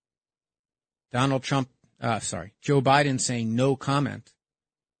 Joe Biden saying no comment.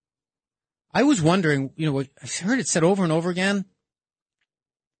 I was wondering, I heard it said over and over again,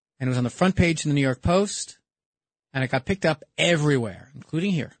 and it was on the front page of the New York Post, and it got picked up everywhere,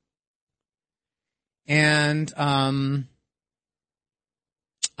 including here. And I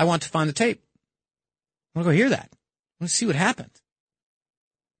want to find the tape. I want to go hear that. I want to see what happened.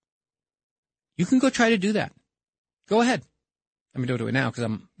 You can go try to do that. Go ahead. Let me do it now because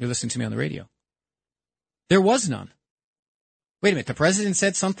you're listening to me on the radio. There was none. Wait a minute. The president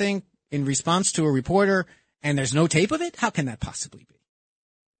said something in response to a reporter and there's no tape of it? How can that possibly be?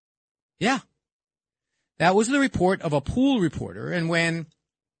 Yeah. That was the report of a pool reporter. And when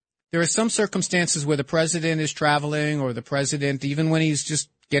there are some circumstances where the president is traveling or the president, even when he's just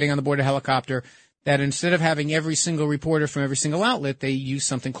getting on the board of a helicopter, that instead of having every single reporter from every single outlet, they use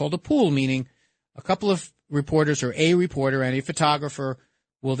something called a pool, meaning a couple of reporters or a reporter and a photographer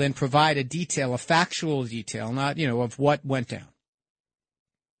will then provide a detail, a factual detail, not, of what went down.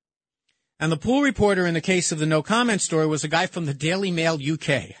 And the pool reporter in the case of the no comment story was a guy from the Daily Mail UK.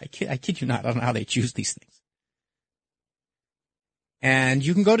 I kid you not. I don't know how they choose these things. And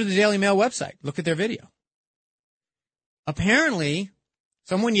you can go to the Daily Mail website, look at their video. Apparently,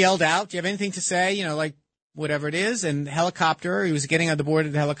 someone yelled out, do you have anything to say? Like whatever it is. And the helicopter, he was getting on the board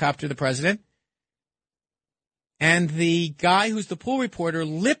of the helicopter, the president. And the guy who's the pool reporter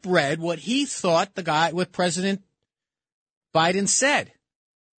lip read what he thought what President Biden said.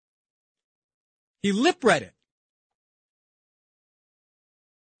 He lip read it.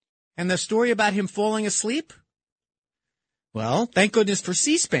 And the story about him falling asleep? Well, thank goodness for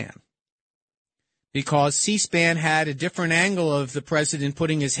C-SPAN. Because C-SPAN had a different angle of the president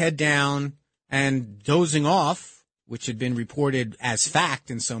putting his head down and dozing off, which had been reported as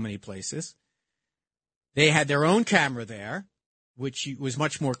fact in so many places. They had their own camera there, which was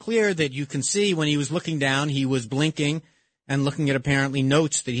much more clear that you can see when he was looking down, he was blinking and looking at apparently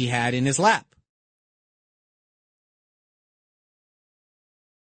notes that he had in his lap.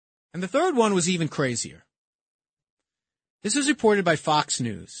 And the third one was even crazier. This was reported by Fox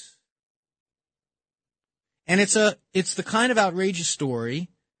News. And it's the kind of outrageous story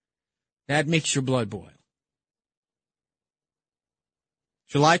that makes your blood boil.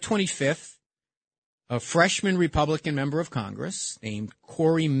 July 25th, a freshman Republican member of Congress named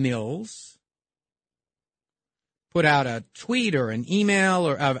Corey Mills put out a tweet or an email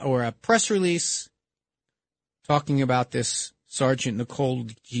or a press release talking about this Sergeant Nicole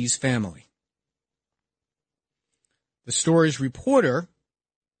G's family. The story's reporter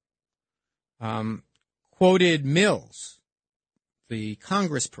quoted Mills, the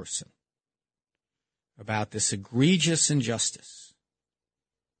congressperson, about this egregious injustice.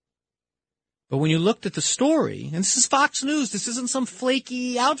 But when you looked at the story, and this is Fox News, this isn't some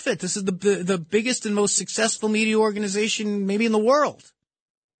flaky outfit. This is the biggest and most successful media organization maybe in the world.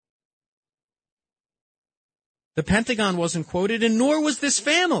 The Pentagon wasn't quoted, and nor was this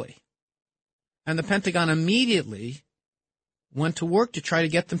family. And the Pentagon immediately went to work to try to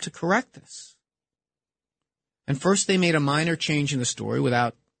get them to correct this. And first they made a minor change in the story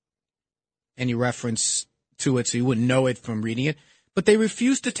without any reference to it, so you wouldn't know it from reading it. But they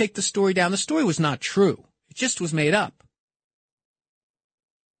refused to take the story down. The story was not true. It just was made up.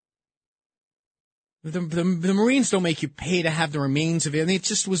 The Marines don't make you pay to have the remains of it. I mean, it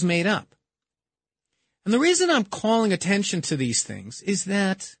just was made up. And the reason I'm calling attention to these things is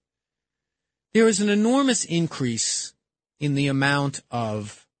that there is an enormous increase in the amount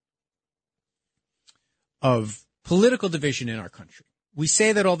of political division in our country. We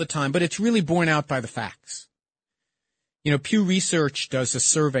say that all the time, but it's really borne out by the facts. You know, Pew Research does a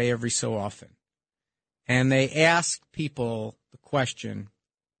survey every so often, and they ask people the question,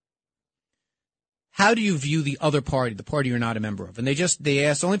 how do you view the other party, the party you're not a member of? And they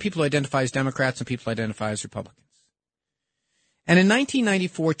ask only people who identify as Democrats and people who identify as Republicans. And in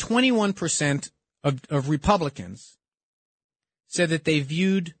 1994, 21% of Republicans said that they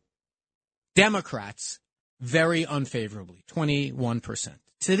viewed Democrats very unfavorably, 21%.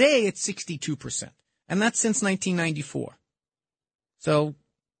 Today, it's 62%. And that's since 1994. So,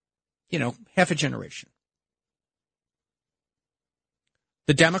 half a generation.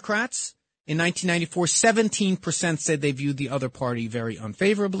 The Democrats, in 1994, 17% said they viewed the other party very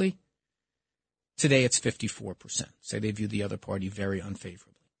unfavorably. Today, it's 54% say they view the other party very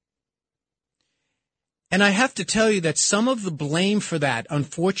unfavorably. And I have to tell you that some of the blame for that,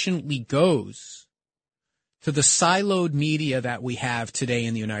 unfortunately, goes to the siloed media that we have today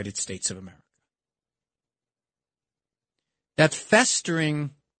in the United States of America. That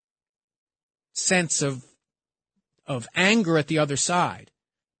festering sense of anger at the other side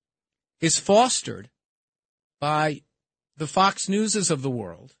is fostered by the Fox Newses of the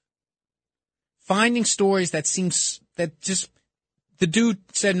world, finding stories that the dude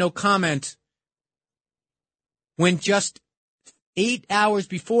said no comment when just 8 hours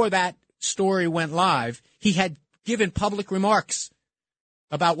before that story went live, he had given public remarks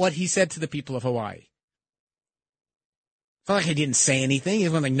about what he said to the people of Hawaii. It's not like he didn't say anything. He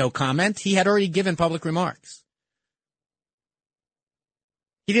went like no comment. He had already given public remarks.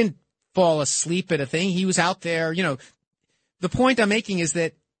 He didn't fall asleep at a thing. He was out there. The point I'm making is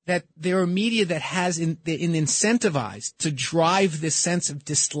that there are media that has incentivized to drive this sense of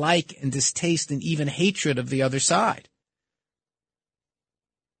dislike and distaste and even hatred of the other side.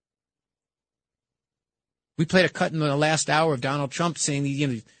 We played a cut in the last hour of Donald Trump saying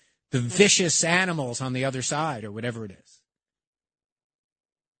the vicious animals on the other side or whatever it is.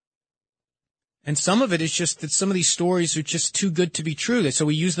 And some of it is just that some of these stories are just too good to be true, so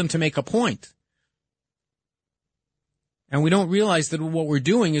we use them to make a point. And we don't realize that what we're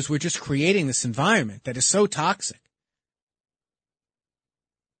doing is we're just creating this environment that is so toxic.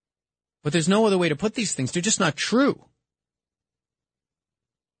 But there's no other way to put these things. They're just not true.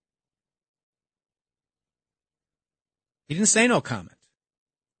 He didn't say no comment.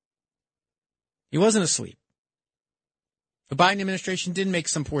 He wasn't asleep. The Biden administration didn't make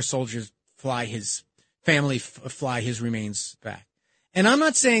some poor soldiers fly his remains back. And I'm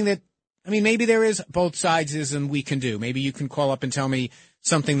not saying that, maybe there is both sides and we can do. Maybe you can call up and tell me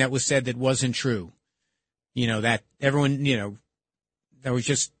something that was said that wasn't true. That everyone, that was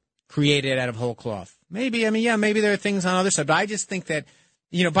just created out of whole cloth. Maybe, maybe there are things on the other side. But I just think that,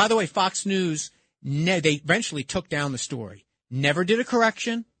 by the way, Fox News, they eventually took down the story. Never did a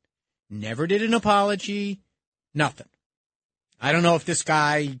correction. Never did an apology. Nothing. I don't know if this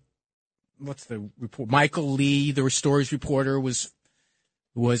guy, what's the report? Michael Lee, the stories reporter, was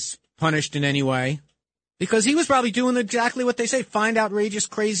punished in any way, because he was probably doing exactly what they say, find outrageous,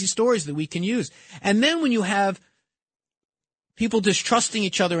 crazy stories that we can use. And then when you have people distrusting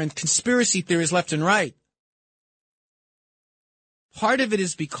each other and conspiracy theories left and right, part of it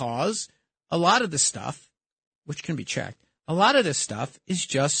is because a lot of the stuff, which can be checked, a lot of this stuff is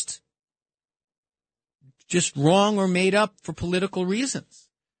just wrong or made up for political reasons.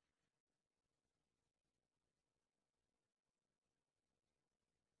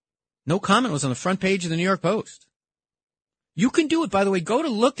 No comment was on the front page of the New York Post. You can do it. By the way, go to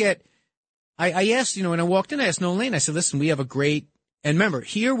look at, I asked, when I walked in, I asked Nolan Lane, I said, listen, we have a great, and remember,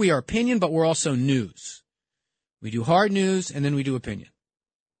 here we are opinion, but we're also news. We do hard news, and then we do opinion.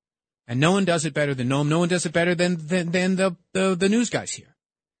 And no one does it better than Noam. No one does it better than the news guys here.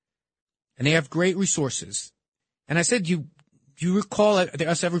 And they have great resources. And I said, you recall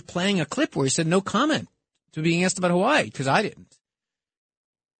us ever playing a clip where he said no comment to being asked about Hawaii, because I didn't.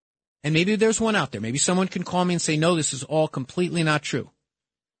 And maybe there's one out there. Maybe someone can call me and say, no, this is all completely not true.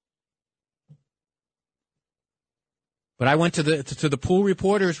 But I went to the pool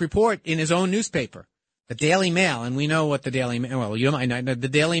reporter's report in his own newspaper, the Daily Mail, and we know what the Daily Mail. Well, the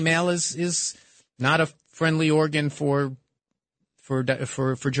Daily Mail is not a friendly organ for Joe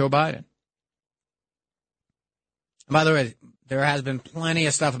Biden. By the way, there has been plenty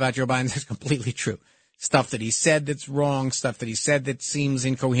of stuff about Joe Biden that's completely true. Stuff that he said that's wrong, stuff that he said that seems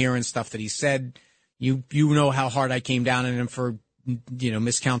incoherent, stuff that he said, you know how hard I came down on him for,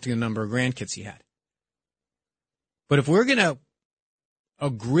 miscounting the number of grandkids he had. But if we're going to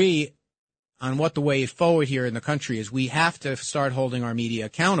agree on what the way forward here in the country is, we have to start holding our media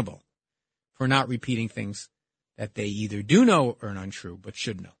accountable for not repeating things that they either do know or are untrue, but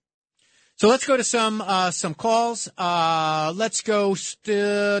should know. So let's go to some calls. Let's go.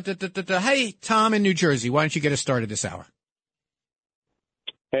 Hey, Tom in New Jersey. Why don't you get us started this hour?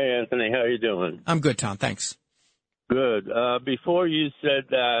 Hey, Anthony. How you doing? I'm good, Tom. Thanks. Good. Before you said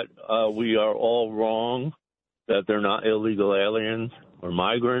that we are all wrong, that they're not illegal aliens or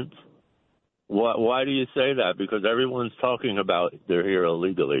migrants. Why do you say that? Because everyone's talking about they're here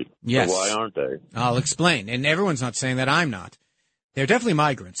illegally. Yes. So why aren't they? I'll explain. And everyone's not saying that. I'm not. They're definitely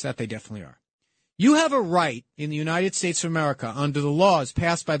migrants. That they definitely are. You have a right in the United States of America under the laws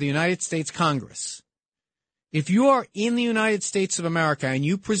passed by the United States Congress. If you are in the United States of America and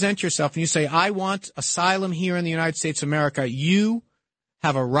you present yourself and you say, I want asylum here in the United States of America, you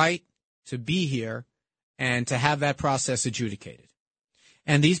have a right to be here and to have that process adjudicated.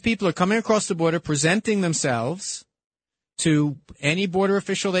 And these people are coming across the border, presenting themselves to any border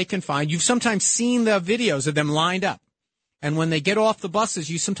official they can find. You've sometimes seen the videos of them lined up. And when they get off the buses,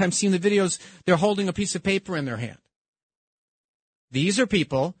 you sometimes see in the videos, they're holding a piece of paper in their hand. These are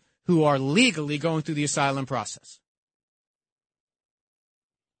people who are legally going through the asylum process.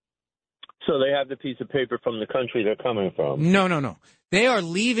 So they have the piece of paper from the country they're coming from? No. They are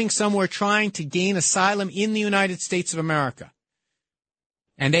leaving somewhere trying to gain asylum in the United States of America.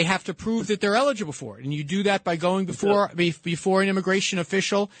 And they have to prove that they're eligible for it. And you do that by going before an immigration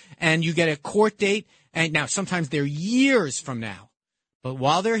official, and you get a court date. And now sometimes they're years from now. But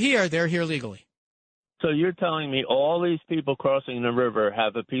while they're here legally. So you're telling me all these people crossing the river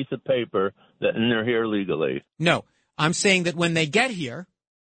have a piece of paper and they're here legally? No. I'm saying that when they get here,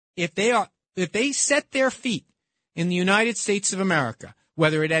 if they set their feet in the United States of America,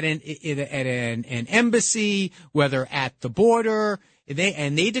 whether at an embassy, whether at the border,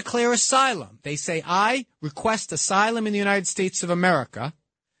 and they declare asylum, they say, I request asylum in the United States of America,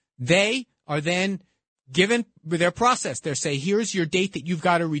 they are then given their process. They say, here's your date that you've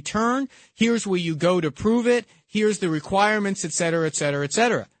got to return, here's where you go to prove it, here's the requirements, et cetera, et cetera, et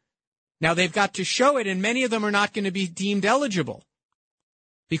cetera. Now, they've got to show it, and many of them are not going to be deemed eligible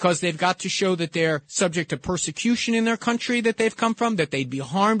because they've got to show that they're subject to persecution in their country that they've come from, that they'd be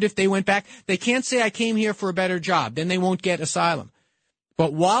harmed if they went back. They can't say, I came here for a better job. Then they won't get asylum.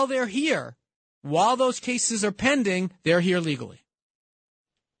 But while they're here, while those cases are pending, they're here legally.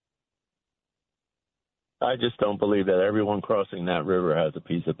 I just don't believe that everyone crossing that river has a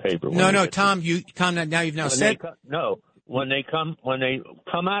piece of paper. No, Tom, now you've now said. When they come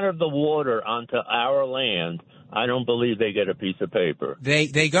out of the water onto our land, I don't believe they get a piece of paper.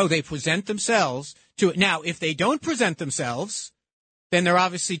 They present themselves to it. Now, if they don't present themselves, then they're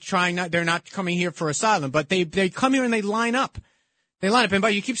obviously they're not coming here for asylum, but they come here and they line up. They line up, and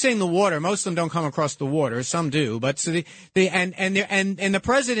but you keep saying the water. Most of them don't come across the water. Some do, but so the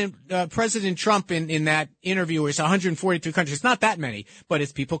President Trump in that interview is 142 countries. It's not that many, but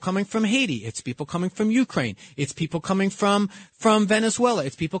it's people coming from Haiti. It's people coming from Ukraine. It's people coming from Venezuela.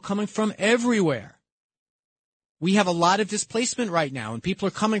 It's people coming from everywhere. We have a lot of displacement right now, and people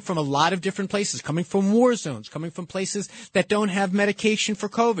are coming from a lot of different places, coming from war zones, coming from places that don't have medication for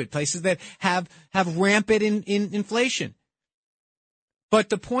COVID, places that have rampant inflation. But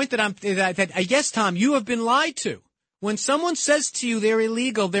the point that I guess, Tom, you have been lied to. When someone says to you they're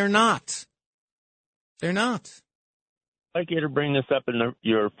illegal, they're not. They're not. I'd like you to bring this up in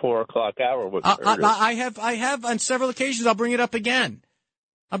your 4 o'clock hour. I have on several occasions. I'll bring it up again.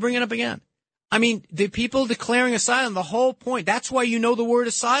 I mean, the people declaring asylum, the whole point, that's why you know the word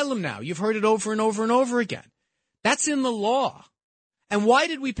asylum now. You've heard it over and over and over again. That's in the law. And why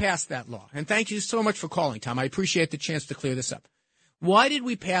did we pass that law? And thank you so much for calling, Tom. I appreciate the chance to clear this up. Why did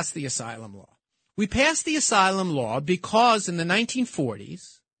we pass the asylum law? We passed the asylum law because in the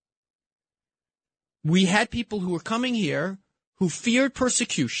 1940s, we had people who were coming here who feared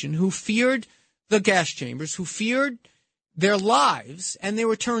persecution, who feared the gas chambers, who feared their lives, and they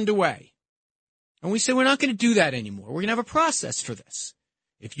were turned away. And we said, we're not going to do that anymore. We're going to have a process for this.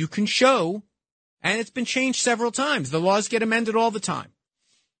 If you can show, and it's been changed several times. The laws get amended all the time.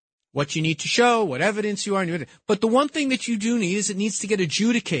 What you need to show, what evidence you are. But the one thing that you do need is it needs to get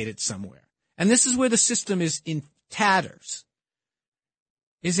adjudicated somewhere. And this is where the system is in tatters.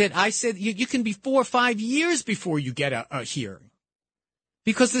 Is that I said you can be 4 or 5 years before you get a hearing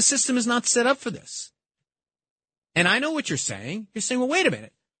because the system is not set up for this. And I know what you're saying. You're saying, well, wait a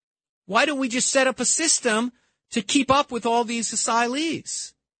minute. Why don't we just set up a system to keep up with all these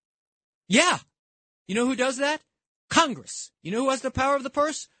asylees? Yeah. You know who does that? Congress. You know who has the power of the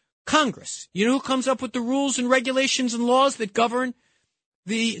purse? Congress. You know who comes up with the rules and regulations and laws that govern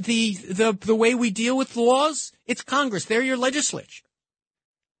the way we deal with laws? It's Congress. They're your legislature.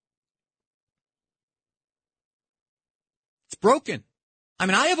 It's broken. I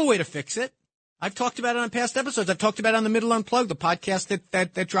mean, I have a way to fix it. I've talked about it on past episodes. I've talked about it on the Middle Unplugged, the podcast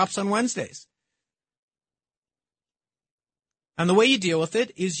that drops on Wednesdays. And the way you deal with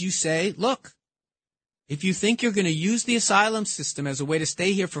it is you say, look, if you think you're going to use the asylum system as a way to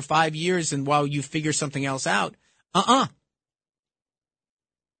stay here for 5 years and while you figure something else out,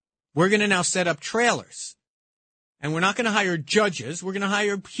 we're going to now set up trailers. And we're not going to hire judges. We're going to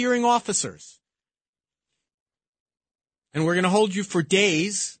hire hearing officers. And we're going to hold you for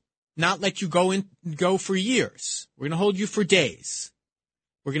days, not let you go for years. We're going to hold you for days.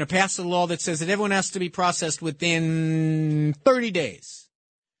 We're going to pass a law that says that everyone has to be processed within 30 days.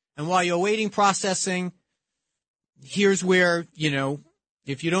 And while you're awaiting processing, here's where,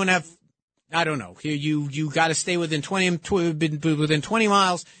 if you don't have, I don't know, you got to stay within 20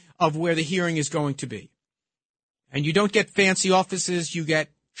 miles of where the hearing is going to be. And you don't get fancy offices, you get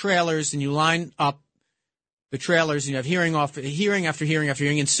trailers, and you line up the trailers, and you have hearing after hearing after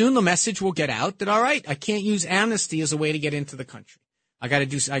hearing, and soon the message will get out that, all right, I can't use amnesty as a way to get into the country. I got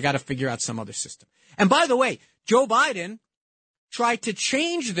to figure out some other system. And by the way, Joe Biden tried to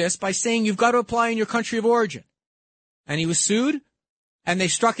change this by saying you've got to apply in your country of origin. And he was sued, and they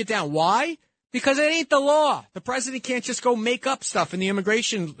struck it down. Why? Because it ain't the law. The president can't just go make up stuff in the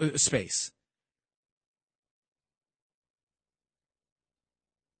immigration space.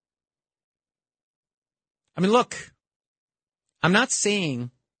 I mean, look, I'm not saying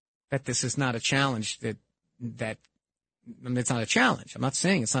that this is not a challenge, that it's not a challenge. I'm not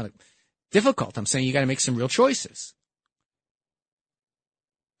saying it's not difficult. I'm saying you got to make some real choices.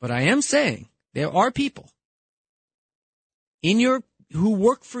 But I am saying there are people who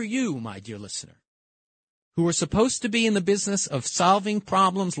work for you, my dear listener, who are supposed to be in the business of solving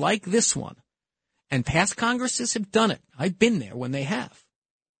problems like this one. And past Congresses have done it. I've been there when they have.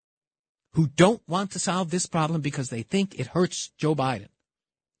 Who don't want to solve this problem because they think it hurts Joe Biden.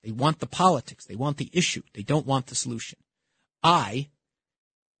 They want the politics. They want the issue. They don't want the solution. I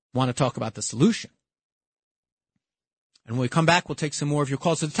want to talk about the solution. And when we come back, we'll take some more of your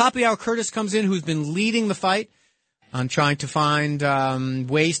calls. At the top of the hour, Curtis comes in, who's been leading the fight on trying to find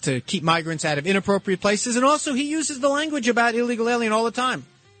ways to keep migrants out of inappropriate places. And also, he uses the language about illegal alien all the time.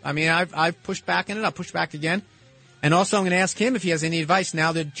 I mean, I've pushed back on it. I'll push back again. And also, I'm going to ask him if he has any advice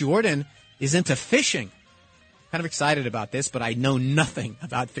now that Jordan is into fishing. Kind of excited about this, but I know nothing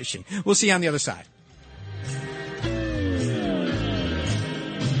about fishing. We'll see you on the other side.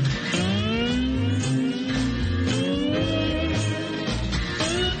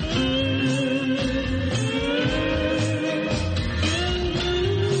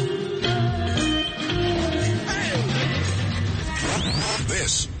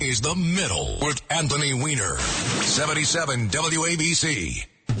 This is The Middle with Anthony Weiner. 77 WABC.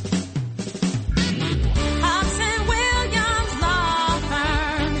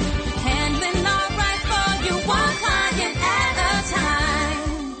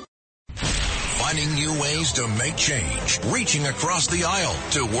 Finding new ways to make change, reaching across the aisle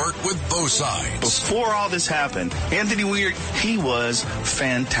to work with both sides. Before all this happened, Anthony Weiner, he was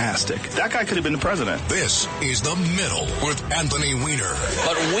fantastic. That guy could have been the president. This is The Middle with Anthony Weiner.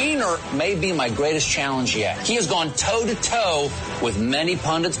 But Weiner may be my greatest challenge yet. He has gone toe-to-toe with many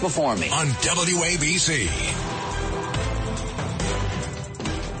pundits before me. On WABC.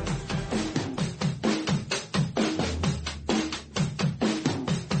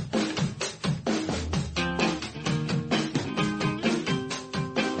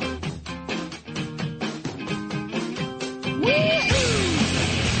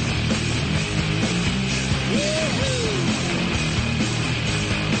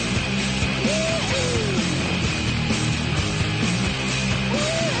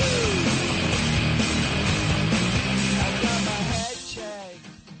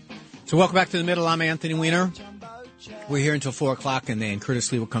 So welcome back to The Middle. I'm Anthony Weiner. We're here until 4 o'clock, and then Curtis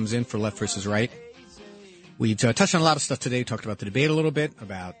Lewa comes in for Left versus Right. We've touched on a lot of stuff today. We talked about the debate a little bit, we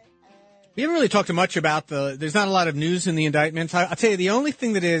haven't really talked much about there's not a lot of news in the indictments. I'll tell you, the only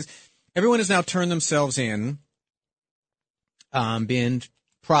thing that is, everyone has now turned themselves in, been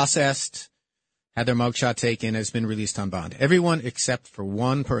processed, had their mugshot taken, has been released on bond. Everyone except for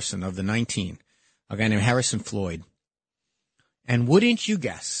one person of the 19, a guy named Harrison Floyd. And wouldn't you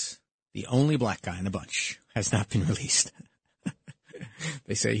guess, the only black guy in the bunch has not been released.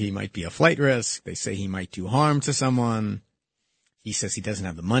 They say he might be a flight risk. They say he might do harm to someone. He says he doesn't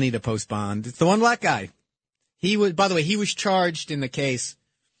have the money to post bond. It's the one black guy. By the way, he was charged in the case.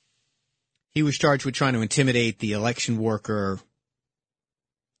 He was charged with trying to intimidate the election worker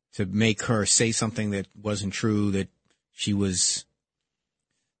to make her say something that wasn't true, that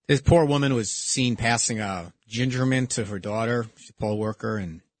this poor woman was seen passing a ginger mint to her daughter. She's a poll worker,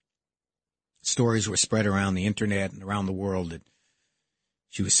 and stories were spread around the internet and around the world that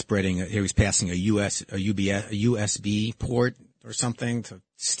he was passing a USB port or something to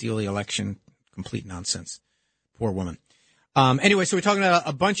steal the election. Complete nonsense. Poor woman. Anyway, so we're talking about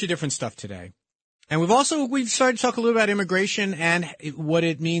a bunch of different stuff today. And we've started to talk a little about immigration and what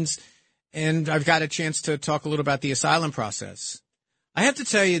it means. And I've got a chance to talk a little about the asylum process. I have to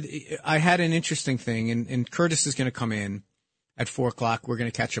tell you, I had an interesting thing, and Curtis is going to come in at 4 o'clock. We're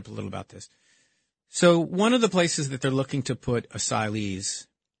going to catch up a little about this. So one of the places that they're looking to put asylees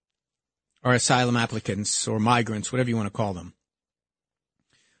or asylum applicants or migrants, whatever you want to call them,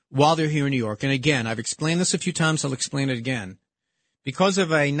 while they're here in New York. And again, I've explained this a few times. I'll explain it again. Because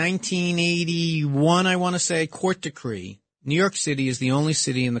of a 1981, I want to say, court decree, New York City is the only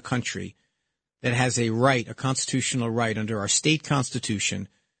city in the country that has a constitutional right under our state constitution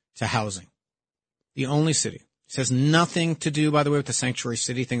to housing. The only city. This has nothing to do, by the way, with the sanctuary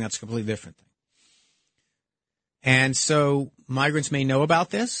city thing. That's a completely different thing. And so migrants may know about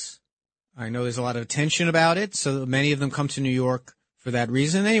this. I know there's a lot of attention about it, so many of them come to New York for that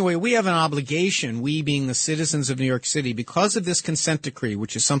reason. Anyway, we have an obligation, we being the citizens of New York City, because of this consent decree,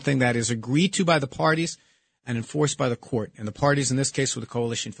 which is something that is agreed to by the parties and enforced by the court. And the parties in this case were the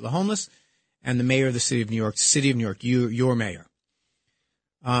Coalition for the Homeless and the mayor of the City of New York, your mayor,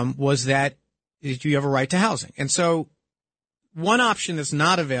 was that you have a right to housing. And so one option that's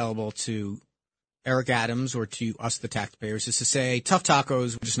not available to Eric Adams or to us, the taxpayers, is to say, tough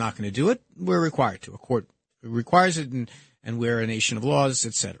tacos, we're just not going to do it. We're required to. A court requires it, and we're a nation of laws,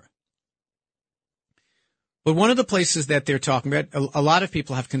 etc. But one of the places that they're talking about, a lot of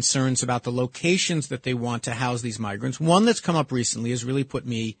people have concerns about the locations that they want to house these migrants. One that's come up recently has really put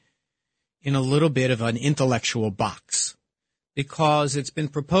me in a little bit of an intellectual box, because it's been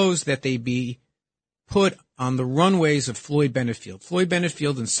proposed that they be put on the runways of Floyd Bennett Field. Floyd Bennett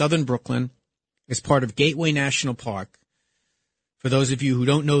Field in southern Brooklyn is part of Gateway National Park. For those of you who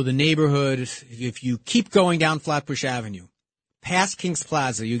don't know the neighborhood, if you keep going down Flatbush Avenue, past Kings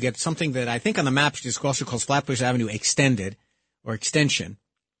Plaza, you get something that I think on the map is also called Flatbush Avenue Extended or Extension.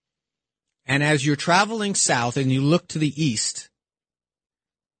 And as you're traveling south and you look to the east,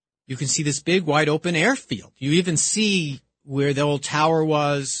 you can see this big wide open airfield. You even see where the old tower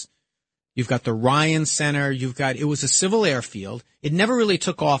was. You've got the Ryan Center. It was a civil airfield. It never really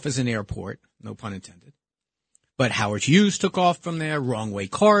took off as an airport, no pun intended. But Howard Hughes took off from there. Wrong Way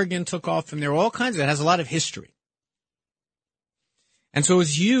Corrigan took off from there. All kinds of it. It has a lot of history. And so it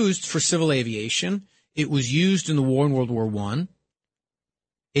was used for civil aviation. It was used in the war in World War I.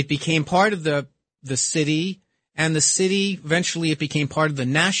 It became part of the city, and the city, eventually it became part of the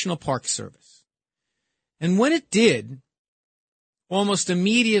National Park Service. And when it did, almost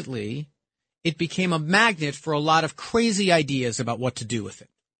immediately, it became a magnet for a lot of crazy ideas about what to do with it.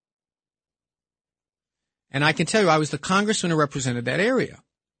 And I can tell you, I was the congressman who represented that area.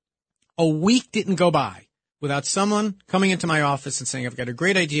 A week didn't go by without someone coming into my office and saying, I've got a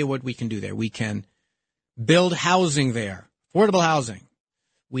great idea what we can do there. We can build housing there, affordable housing.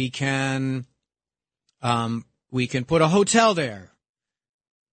 We can put a hotel there.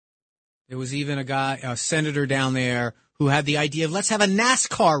 There was even a senator down there who had the idea of let's have a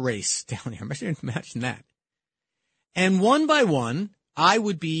NASCAR race down there. Imagine that. And one by one, I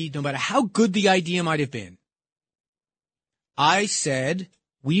would be, no matter how good the idea might have been, I said,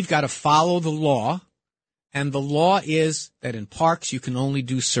 we've got to follow the law. And the law is that in parks, you can only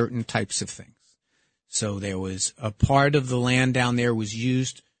do certain types of things. So there was a part of the land down there was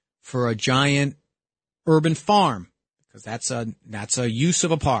used for a giant urban farm, because that's a use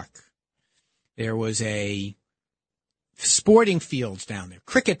of a park. There was a sporting fields down there,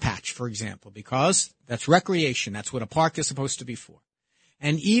 cricket patch, for example, because that's recreation. That's what a park is supposed to be for.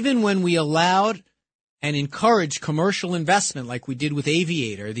 And even when we allowed and encouraged commercial investment like we did with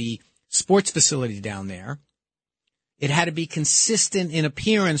Aviator, the sports facility down there, it had to be consistent in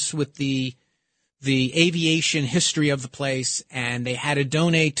appearance with the aviation history of the place, and they had to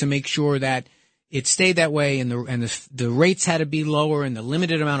donate to make sure that it stayed that way, and the rates had to be lower, and the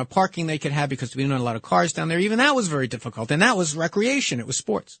limited amount of parking they could have because we didn't have a lot of cars down there. Even that was very difficult, and that was recreation. It was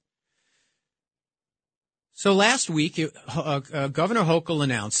sports. So last week, Governor Hochul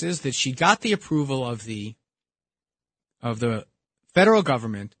announces that she got the approval of the federal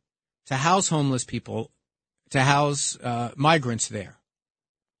government to house homeless people, to house migrants there.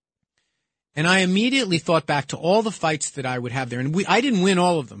 And I immediately thought back to all the fights that I would have there. And I didn't win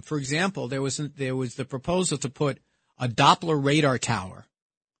all of them. For example, there was the proposal to put a Doppler radar tower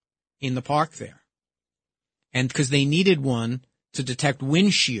in the park there. And because they needed one to detect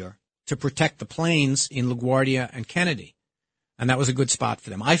wind shear to protect the planes in LaGuardia and Kennedy. And that was a good spot for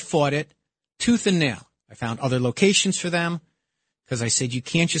them. I fought it tooth and nail. I found other locations for them because I said you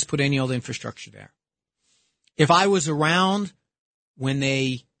can't just put any old infrastructure there. If I was around when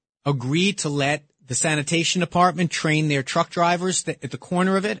they agreed to let the sanitation department train their truck drivers at the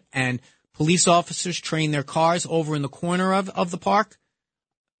corner of it and police officers train their cars over in the corner of the park,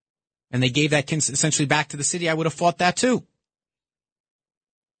 and they gave that essentially back to the city, I would have fought that too.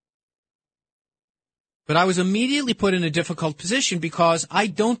 But I was immediately put in a difficult position because I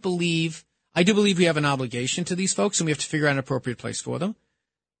do believe we have an obligation to these folks and we have to figure out an appropriate place for them.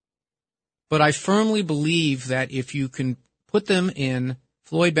 But I firmly believe that if you can put them in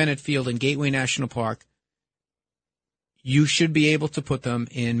Floyd Bennett Field and Gateway National Park, you should be able to put them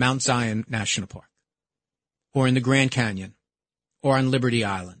in Mount Zion National Park or in the Grand Canyon or on Liberty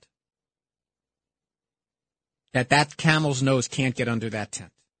Island. That camel's nose can't get under that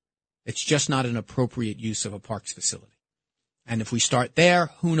tent. It's just not an appropriate use of a parks facility. And if we start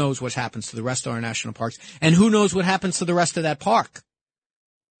there, who knows what happens to the rest of our national parks, and who knows what happens to the rest of that park.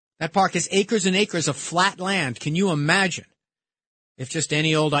 That park is acres and acres of flat land. Can you imagine if just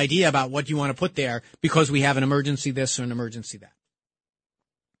any old idea about what you want to put there because we have an emergency this or an emergency that?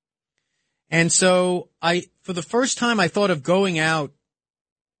 And so for the first time, I thought of going out,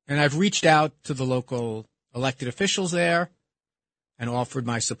 and I've reached out to the local elected officials there and offered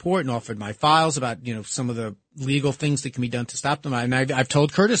my support and offered my files about, some of the legal things that can be done to stop them. And I've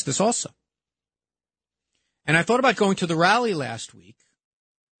told Curtis this also. And I thought about going to the rally last week.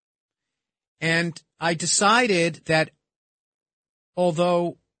 And I decided that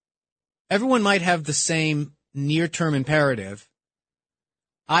although everyone might have the same near-term imperative,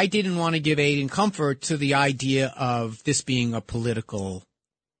 I didn't want to give aid and comfort to the idea of this being a political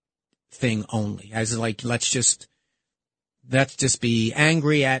thing only. As like, let's just be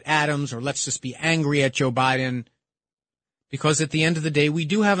angry at Adams, or let's just be angry at Joe Biden. Because at the end of the day, we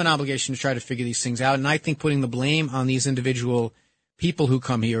do have an obligation to try to figure these things out. And I think putting the blame on these individual people who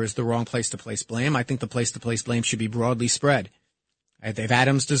come here is the wrong place to place blame. I think the place to place blame should be broadly spread. If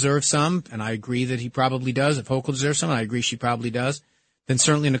Adams deserves some, and I agree that he probably does, if Hochul deserves some, and I agree she probably does, then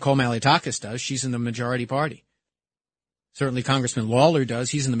certainly Nicole Malliotakis does. She's in the majority party. Certainly Congressman Lawler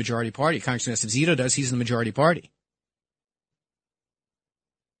does. He's in the majority party. Congressman Esposito does. He's in the majority party.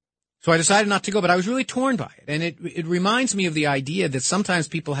 So I decided not to go, but I was really torn by it. And it reminds me of the idea that sometimes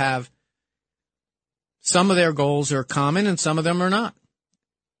people have some of their goals are common and some of them are not.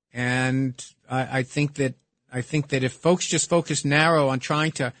 And I think that if folks just focus narrow on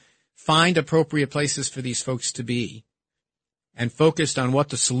trying to find appropriate places for these folks to be and focused on what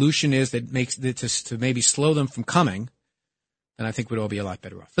the solution is that makes to maybe slow them from coming, then I think we'd all be a lot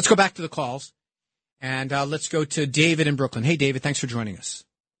better off. Let's go back to the calls, and let's go to David in Brooklyn. Hey, David, thanks for joining us.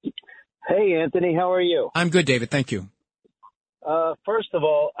 Hey, Anthony, how are you? I'm good, David. Thank you. First of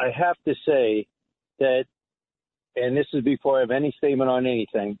all, I have to say that, and this is before I have any statement on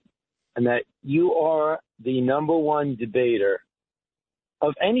anything, and that you are the number one debater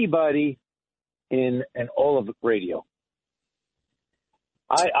of anybody in all of radio.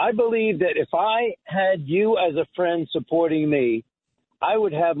 I believe that if I had you as a friend supporting me, I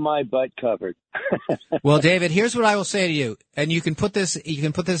would have my butt covered. Well, David, here's what I will say to you, and you can put this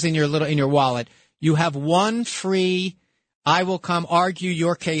in your wallet. You have one free, I will come argue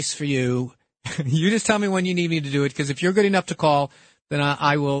your case for you. You just tell me when you need me to do it, because if you're good enough to call, then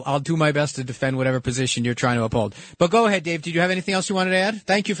I'll do my best to defend whatever position you're trying to uphold. But go ahead, Dave. Did you have anything else you wanted to add?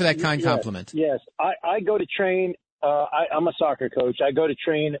 Thank you for that kind compliment. Yes. I go to train. I'm a soccer coach. I go to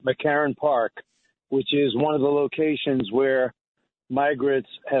train at McCarran Park, which is one of the locations where migrants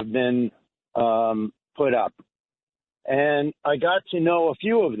have been put up. And I got to know a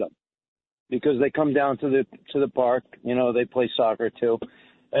few of them. because they come down to the park. You know, they play soccer too.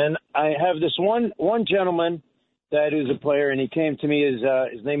 And I have this one gentleman that is a player, and he came to me.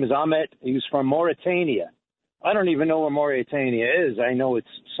 His name is Ahmet. He was from Mauritania. I don't even know where Mauritania is. I know it's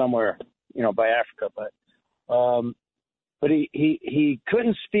somewhere, you know, by Africa, but he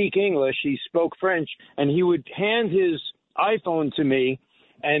couldn't speak English. He spoke French, and he would hand his iPhone to me,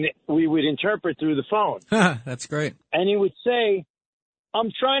 and we would interpret through the phone. That's great. And he would say,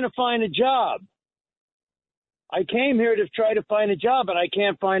 "I'm trying to find a job. I came here to try to find a job, and I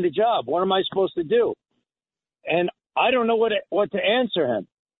can't find a job. What am I supposed to do?" And I don't know what to answer him,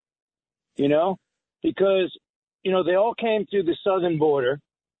 you know, because, you know, they all came through the southern border.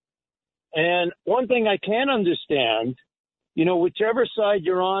 And one thing I can't understand, you know, whichever side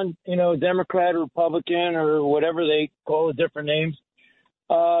you're on, you know, Democrat or Republican or whatever they call it, different names,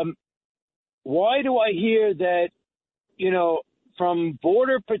 why do I hear that, you know, from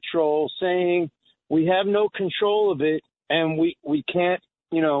Border Patrol saying we have no control of it and we can't,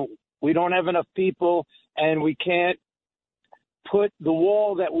 you know, we don't have enough people and we can't put the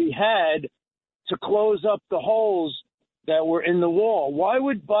wall that we had to close up the holes that were in the wall? Why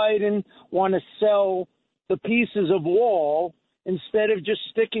would Biden want to sell the pieces of wall instead of just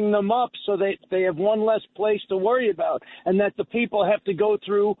sticking them up so they have one less place to worry about and that the people have to go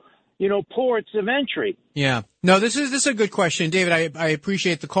through, you know, ports of entry? Yeah. No, this is a good question, David. I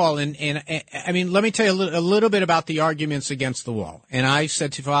appreciate the call. And I mean, let me tell you a little bit about the arguments against the wall. And I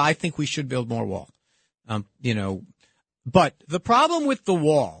said to I think we should build more wall. You know, but the problem with the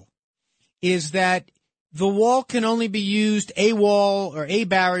wall is that the wall can only be used, a wall or a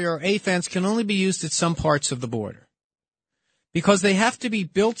barrier or a fence can only be used at some parts of the border because they have to be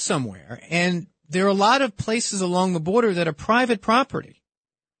built somewhere. And there are a lot of places along the border that are private property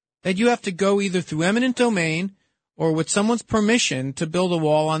that you have to go either through eminent domain or with someone's permission to build a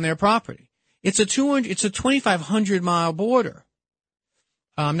wall on their property. It's a 2,500 mile border.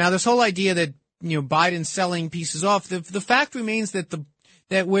 Now this whole idea that, you know, Biden's selling pieces off, the fact remains that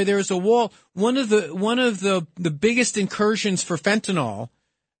that where there's a wall, one of the biggest incursions for fentanyl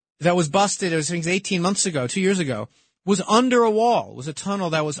that was busted, I think 18 months ago, 2 years ago, was under a wall. It was a tunnel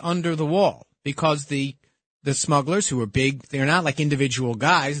that was under the wall because the smugglers, who are big, they're not like individual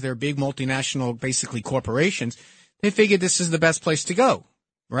guys, they're big multinational, basically corporations. They figured this is the best place to go,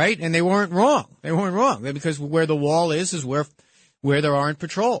 right? And they weren't wrong. They weren't wrong because where the wall is where there aren't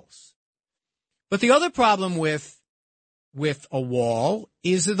patrols. But the other problem with a wall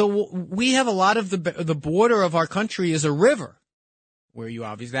is that we have a lot of the border of our country is a river, where you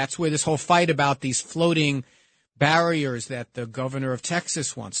obviously, that's where this whole fight about these floating barriers that the governor of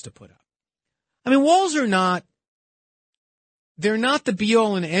Texas wants to put up. I mean, walls are they're not the be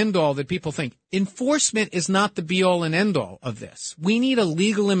all and end all that people think. Enforcement is not the be all and end all of this. We need a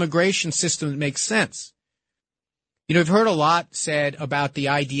legal immigration system that makes sense. You know, I've heard a lot said about the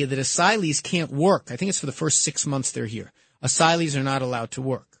idea that asylees can't work. I think it's for the first 6 months they're here. Asylees are not allowed to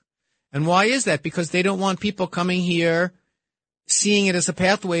work. And why is that? Because they don't want people coming here seeing it as a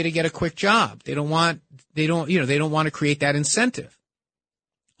pathway to get a quick job. They don't want to create that incentive.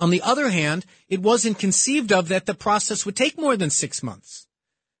 On the other hand, it wasn't conceived of that the process would take more than 6 months.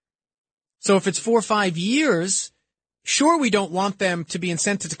 So if it's 4 or 5 years, sure, we don't want them to be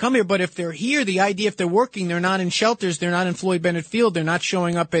incented to come here, but if they're here, the idea if they're working, they're not in shelters, they're not in Floyd Bennett Field, they're not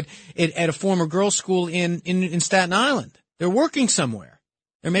showing up at a former girls' school in Staten Island. They're working somewhere.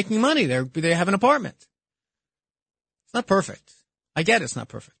 They're making money. They have an apartment. It's not perfect. I get it's not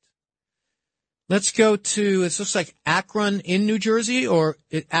perfect. Let's go to, it looks like Akron in New Jersey, or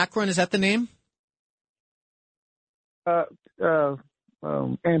Akron, is that the name?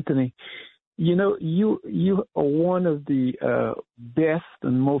 Anthony, you know, you are one of the best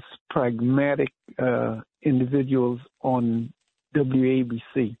and most pragmatic individuals on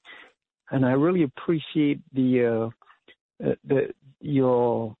WABC, and I really appreciate your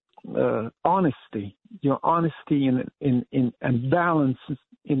honesty, and balance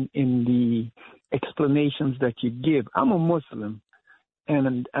in the explanations that you give. I'm a Muslim,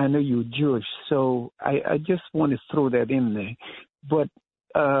 and I know you're Jewish, so I just want to throw that in there. But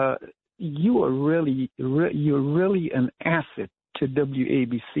you're really an asset to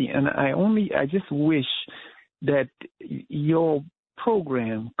WABC, and I just wish that your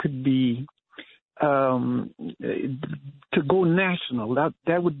program could be to go national.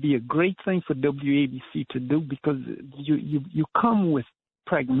 That would be a great thing for WABC to do, because you come with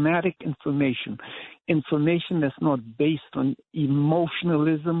pragmatic information that's not based on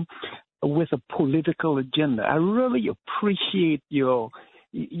emotionalism with a political agenda. I really appreciate your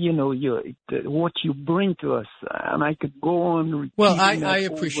what you bring to us, and I could go on. Well, I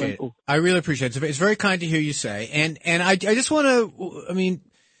appreciate it. I really appreciate it. It's very kind to hear you say, and I just want to. I mean,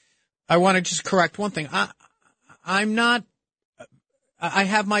 I want to just correct one thing. I'm not. I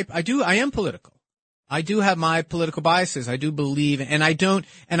am political. I do have my political biases. I do believe, and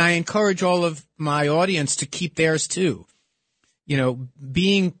I encourage all of my audience to keep theirs too.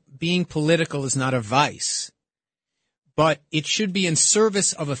 Being political is not a vice, but it should be in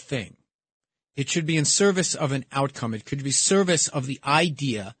service of a thing. It should be in service of an outcome. It could be service of the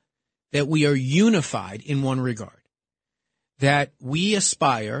idea that we are unified in one regard, that we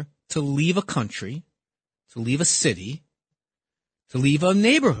aspire to leave a country, to leave a city, to leave a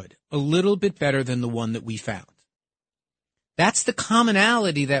neighborhood a little bit better than the one that we found. That's the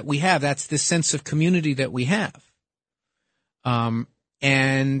commonality that we have. That's the sense of community that we have.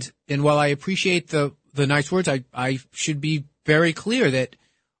 And while I appreciate the nice words, I should be very clear that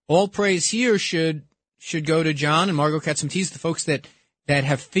all praise here should go to John and Margot Katsimtes, the folks that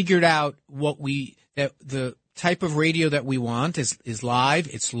have figured out that the type of radio that we want is live,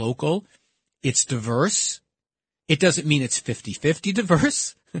 it's local, it's diverse. It doesn't mean it's 50-50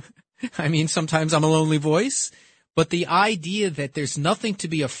 diverse. I mean, sometimes I'm a lonely voice, but the idea that there's nothing to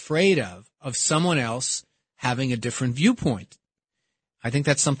be afraid of someone else having a different viewpoint. I think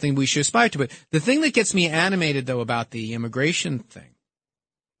that's something we should aspire to. But the thing that gets me animated, though, about the immigration thing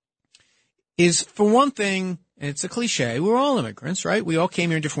is, for one thing, and it's a cliche, we're all immigrants, right? We all came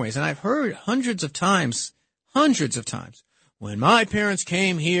here in different ways. And I've heard hundreds of times, when my parents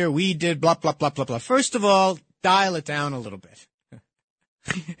came here, we did blah, blah, blah, blah, blah. First of all, dial it down a little bit.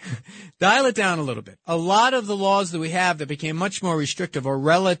 Dial it down a little bit. A lot of the laws that we have that became much more restrictive are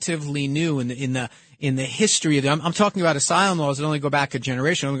relatively new in the history of them. I'm talking about asylum laws that only go back a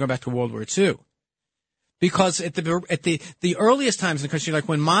generation, only go back to World War II. Because at the earliest times in the country, like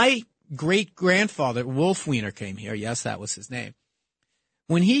when my great-grandfather, Wolf Wiener, came here, yes, that was his name,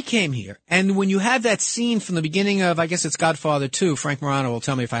 when he came here, and when you have that scene from the beginning of, I guess it's Godfather 2, Frank Morano will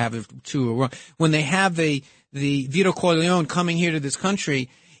tell me if I have the two wrong, when they have the Vito Corleone coming here to this country,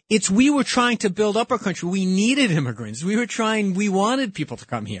 we were trying to build up our country. We needed immigrants. We wanted people to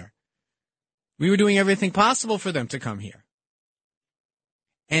come here. We were doing everything possible for them to come here.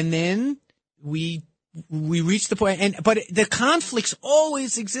 And then we reached the point, but the conflicts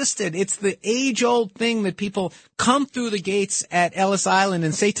always existed. It's the age-old thing that people come through the gates at Ellis Island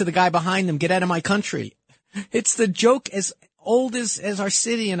and say to the guy behind them, "Get out of my country." It's the joke as old as our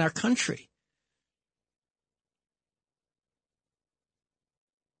city and our country.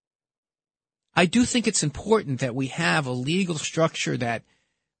 I do think it's important that we have a legal structure that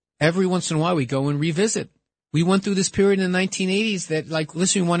every once in a while we go and revisit. We went through this period in the 1980s that,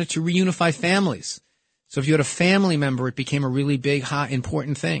 we wanted to reunify families. So if you had a family member, it became a really big, hot,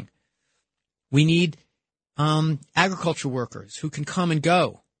 important thing. We need agriculture workers who can come and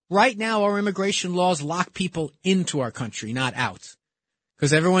go. Right now, our immigration laws lock people into our country, not out.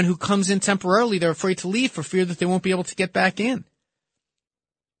 Because everyone who comes in temporarily, they're afraid to leave for fear that they won't be able to get back in.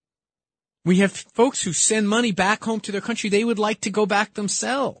 We have folks who send money back home to their country. They would like to go back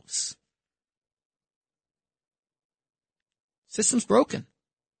themselves. System's broken.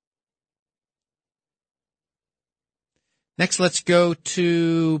 Next, let's go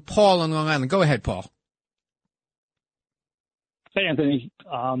to Paul on Long Island. Go ahead, Paul. Hey, Anthony.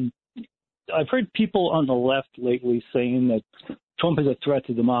 I've heard people on the left lately saying that Trump is a threat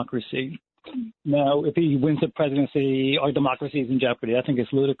to democracy. Now, if he wins the presidency, our democracy is in jeopardy. I think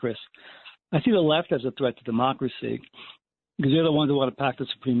it's ludicrous. I see the left as a threat to democracy because they're the ones who want to pack the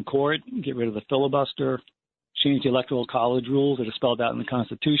Supreme Court, get rid of the filibuster, change the electoral college rules that are spelled out in the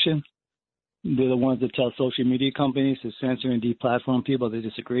Constitution. They're the ones that tell social media companies to censor and deplatform people they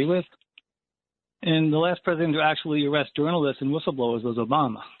disagree with. And the last president to actually arrest journalists and whistleblowers was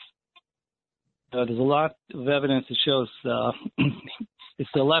Obama. There's a lot of evidence that shows it's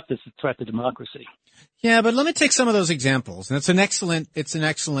the left that's a threat to democracy. Yeah, but let me take some of those examples. And it's an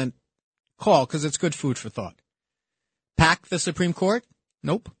excellent call because it's good food for thought. Pack the Supreme Court?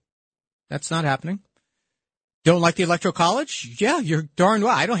 Nope. That's not happening. Don't like the Electoral College? Yeah, you're darn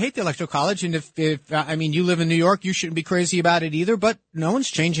well. I don't hate the Electoral College. And if you live in New York, you shouldn't be crazy about it either, but no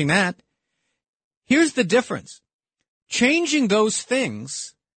one's changing that. Here's the difference. Changing those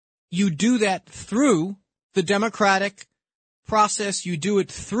things, you do that through the democratic process. You do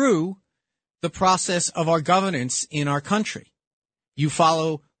it through the process of our governance in our country. You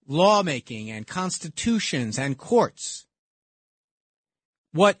follow lawmaking and constitutions and courts.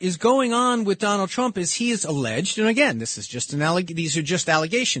 What is going on with Donald Trump is he is alleged, and again, this is just these are just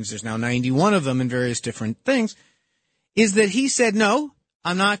allegations. There's now 91 of them in various different things, is that he said, no,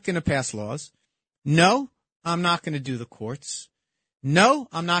 I'm not going to pass laws. No, I'm not going to do the courts. No,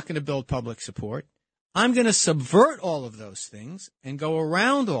 I'm not going to build public support. I'm going to subvert all of those things and go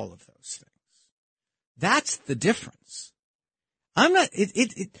around all of those things. That's the difference. I'm not,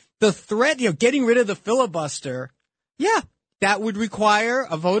 the threat, getting rid of the filibuster, yeah, that would require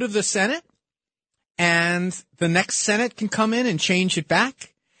a vote of the Senate, and the next Senate can come in and change it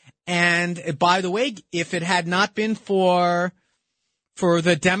back. And by the way, if it had not been for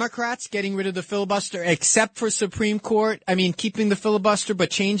the Democrats getting rid of the filibuster, except for Supreme Court, keeping the filibuster but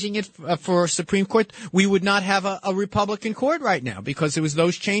changing it for Supreme Court, we would not have a Republican court right now, because it was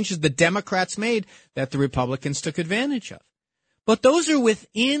those changes the Democrats made that the Republicans took advantage of. But those are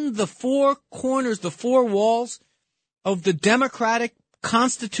within the four corners, the four walls of the democratic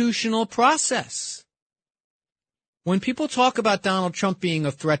constitutional process. When people talk about Donald Trump being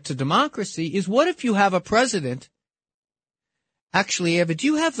a threat to democracy, is what if you have a president? Actually, Eva, do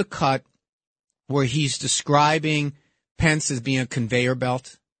you have the cut where he's describing Pence as being a conveyor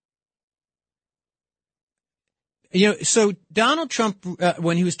belt? So Donald Trump,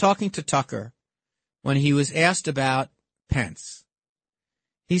 when he was talking to Tucker, when he was asked about Pence,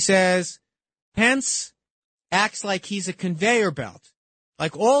 he says, Pence acts like he's a conveyor belt.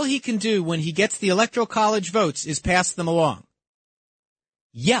 Like all he can do when he gets the Electoral College votes is pass them along.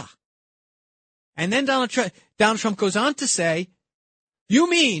 Yeah. And then Donald Trump goes on to say, you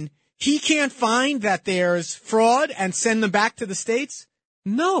mean he can't find that there's fraud and send them back to the states?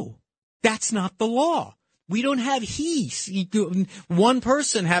 No, that's not the law. We don't have one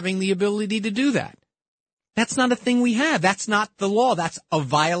person having the ability to do that. That's not a thing we have. That's not the law. That's a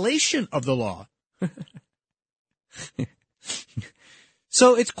violation of the law.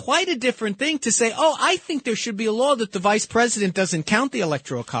 So it's quite a different thing to say, I think there should be a law that the vice president doesn't count the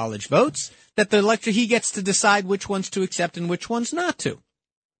Electoral College votes, that he gets to decide which ones to accept and which ones not to.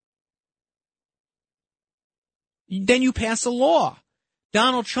 Then you pass a law.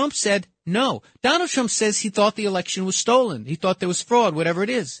 Donald Trump said no. Donald Trump says he thought the election was stolen. He thought there was fraud, whatever it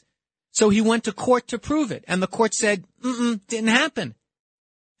is. So he went to court to prove it. And the court said, didn't happen.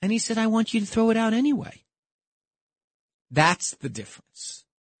 And he said, I want you to throw it out anyway. That's the difference.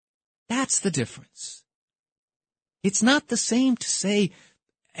 That's the difference. It's not the same to say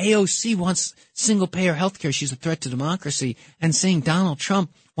AOC wants single-payer health care, she's a threat to democracy, and saying Donald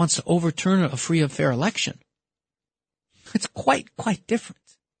Trump wants to overturn a free and fair election. It's quite different.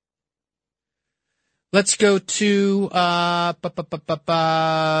 Let's go to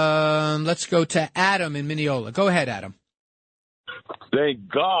Adam in Mineola. Go ahead, Adam. Thank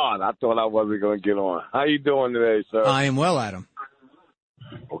God. I thought I wasn't going to get on. How you doing today, sir? I am well, Adam.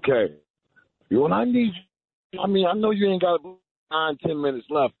 Okay. What I need, I know you ain't got 9-10 minutes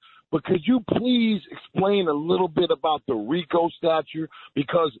left, but could you please explain a little bit about the RICO statute?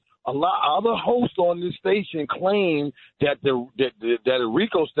 Because a lot of other hosts on this station claim that the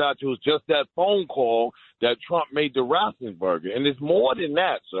RICO statute was just that phone call that Trump made to Ratzenberger, and it's more than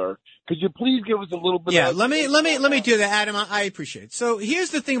that, sir. Could you please give us a little bit? Yeah, let me do that, Adam. I appreciate it. So here's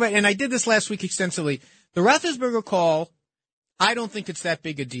the thing about, and I did this last week extensively. The Ratzenberger call, I don't think it's that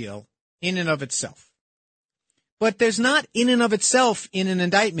big a deal in and of itself. But there's not in and of itself in an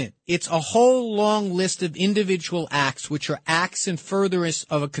indictment. It's a whole long list of individual acts, which are acts in furtherance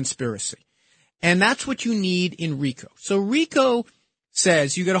of a conspiracy. And that's what you need in RICO. So RICO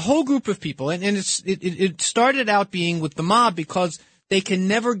says you get a whole group of people, and it started out being with the mob because they can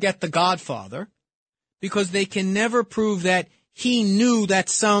never get the Godfather, because they can never prove that he knew that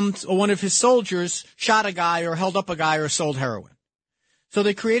one of his soldiers shot a guy or held up a guy or sold heroin. So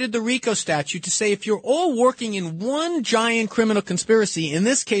they created the RICO statute to say if you're all working in one giant criminal conspiracy, in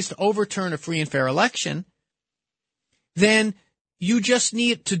this case to overturn a free and fair election, then you just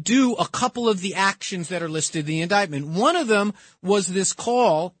need to do a couple of the actions that are listed in the indictment. One of them was this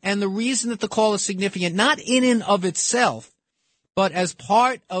call, and the reason that the call is significant, not in and of itself, but as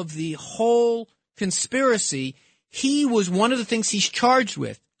part of the whole conspiracy, one of the things he's charged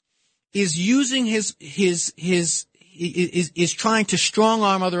with is using is trying to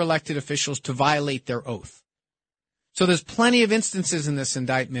strong-arm other elected officials to violate their oath. So there's plenty of instances in this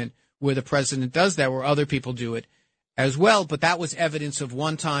indictment where the president does that, where other people do it as well, but that was evidence of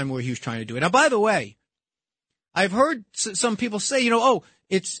one time where he was trying to do it. Now, by the way, I've heard some people say, he was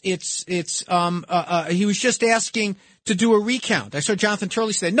just asking to do a recount. I saw Jonathan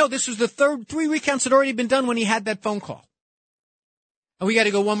Turley say, no, this was the three recounts had already been done when he had that phone call. And we got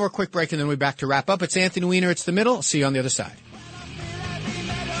to go one more quick break, and then we're back to wrap up. It's Anthony Weiner. It's The Middle. I'll see you on the other side.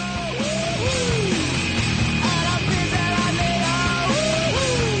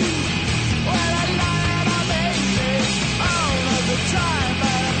 Time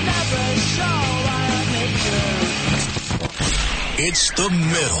It's The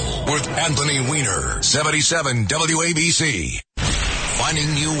Middle with Anthony Weiner, 77 WABC.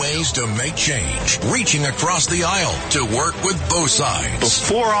 Finding new ways to make change, reaching across the aisle to work with both sides.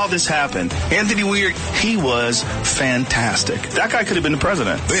 Before all this happened, Anthony Weiner, he was fantastic. That guy could have been the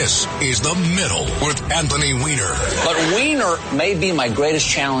president. This is The Middle with Anthony Weiner. But Weiner may be my greatest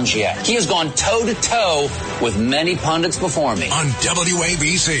challenge yet. He has gone toe-to-toe with many pundits before me. On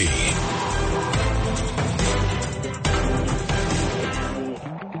WABC.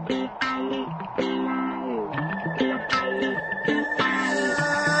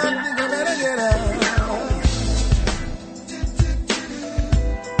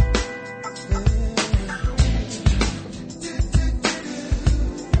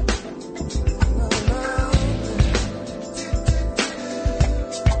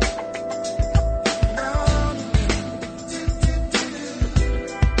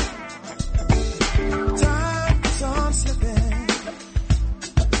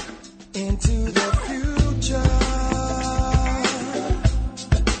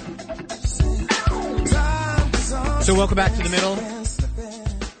 So welcome back to The Middle.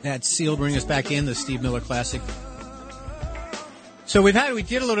 That seal bring us back in, the Steve Miller Classic. So we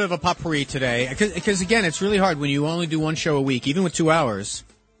did a little bit of a potpourri today, because again, it's really hard when you only do one show a week, even with 2 hours.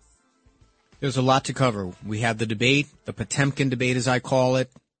 There's a lot to cover. We have the debate, the Potemkin debate as I call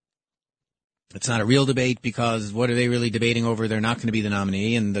it. It's not a real debate because what are they really debating over? They're not going to be the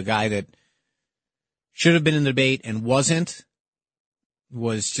nominee, and the guy that should have been in the debate and wasn't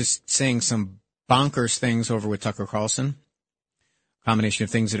was just saying some bonkers things over with Tucker Carlson. Combination of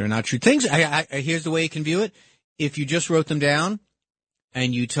things that are not true. Things. Here's the way you can view it. If you just wrote them down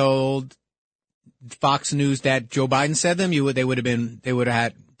and you told Fox News that Joe Biden said them, they would have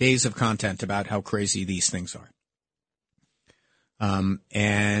had days of content about how crazy these things are.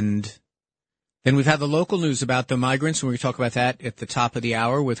 And then we've had the local news about the migrants, and we're going to talk about that at the top of the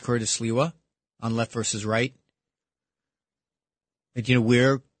hour with Curtis Sliwa on Left versus Right. And,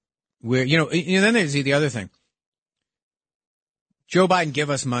 then there's the other thing. Joe Biden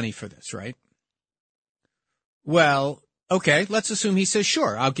give us money for this, right? Well, okay, let's assume he says,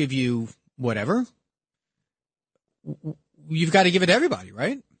 sure, I'll give you whatever. You've got to give it to everybody,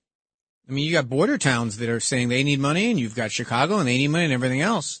 right? I mean, you got border towns that are saying they need money, and you've got Chicago and they need money and everything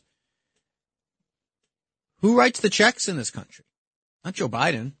else. Who writes the checks in this country? Not Joe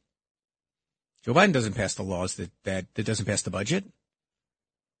Biden. Joe Biden doesn't pass the laws that doesn't pass the budget.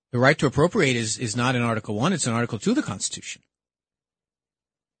 The right to appropriate is not in Article 1, it's in Article 2 of the Constitution.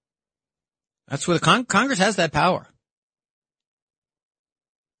 That's where Congress has that power.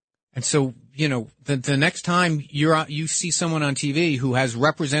 And so, the next time you see someone on TV who has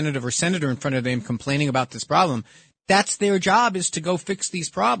representative or senator in front of them complaining about this problem, that's their job, is to go fix these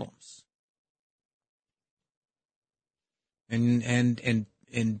problems. And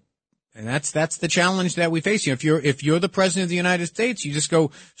that's the challenge that we face. If you're the president of the United States, you just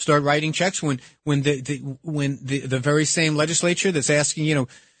go start writing checks when the very same legislature that's asking you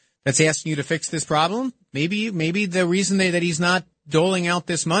to fix this problem. Maybe the reason that he's not doling out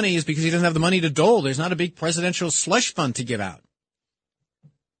this money is because he doesn't have the money to dole. There's not a big presidential slush fund to give out.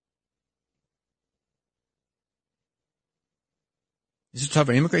 This is tough.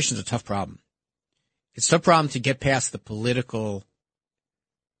 Immigration is a tough problem. It's a tough problem to get past the political.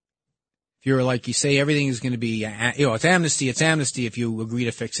 If you're like, you say everything is going to be, it's amnesty if you agree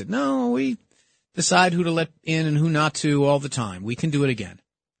to fix it. No, we decide who to let in and who not to all the time. We can do it again.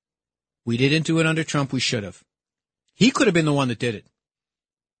 We didn't do it under Trump. We should have. He could have been the one that did it.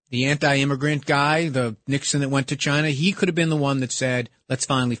 The anti-immigrant guy, the Nixon that went to China, he could have been the one that said, let's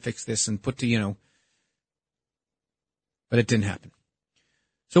finally fix this and but it didn't happen.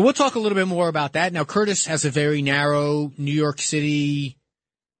 So we'll talk a little bit more about that. Now, Curtis has a very narrow New York City,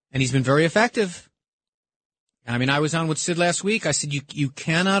 and he's been very effective. I mean, I was on with Sid last week. I said, you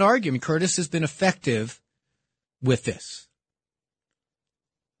cannot argue. I mean, Curtis has been effective with this.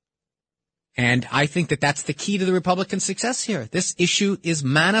 And I think that that's the key to the Republican success here. This issue is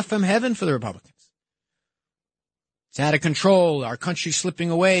manna from heaven for the Republicans. It's out of control. Our country's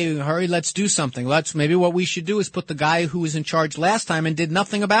slipping away. Hurry, let's do something. Maybe what we should do is put the guy who was in charge last time and did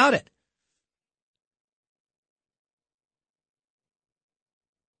nothing about it.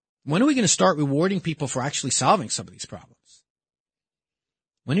 When are we going to start rewarding people for actually solving some of these problems?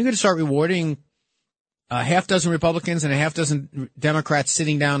 When are you going to start rewarding a half dozen Republicans and a half dozen Democrats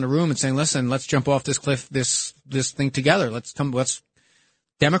sitting down in the room and saying, listen, let's jump off this cliff, this thing together.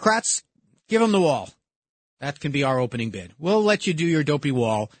 Democrats, give them the wall. That can be our opening bid. We'll let you do your dopey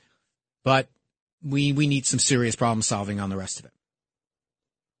wall, but we need some serious problem solving on the rest of it.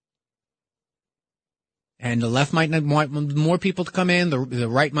 And the left might want more people to come in. The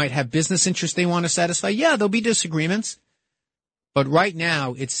right might have business interests they want to satisfy. Yeah, there'll be disagreements. But right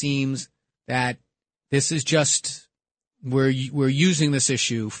now, it seems that this is just, we're using this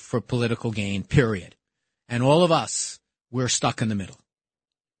issue for political gain, period. And all of us, we're stuck in the middle.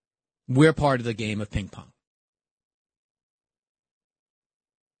 We're part of the game of ping pong.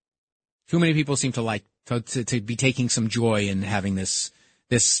 Too many people seem to like to be taking some joy in having this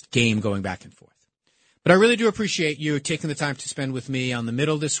game going back and forth. But I really do appreciate you taking the time to spend with me on The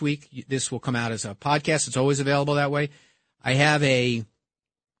Middle this week. This will come out as a podcast. It's always available that way. I have a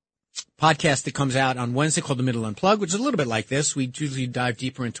podcast that comes out on Wednesday called The Middle Unplugged, which is a little bit like this. We usually dive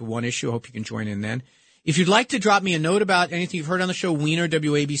deeper into one issue. I hope you can join in then. If you'd like to drop me a note about anything you've heard on the show, Wiener,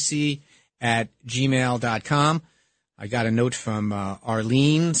 WABC @gmail.com. I got a note from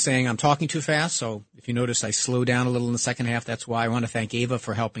Arlene saying I'm talking too fast. So if you notice, I slow down a little in the second half. That's why. I want to thank Ava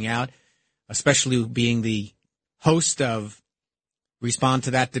for helping out, especially being the host of Respond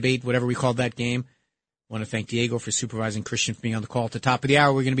to That Debate, whatever we called that game. I want to thank Diego for supervising, Christian for being on the call. At the top of the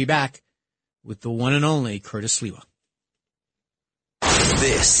hour, we're going to be back with the one and only Curtis Sliwa.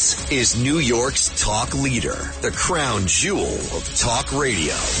 This is New York's talk leader, the crown jewel of talk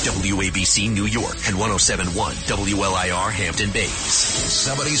radio. WABC New York and 107.1 WLIR Hampton Bays.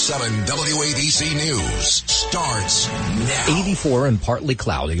 77 WABC News starts now. 84 and partly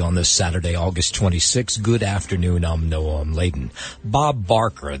cloudy on this Saturday, August 26. Good afternoon. I'm Noam Layden. Bob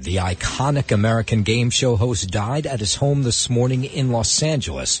Barker, the iconic American game show host, died at his home this morning in Los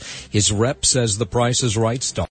Angeles. His rep says The Price is Right star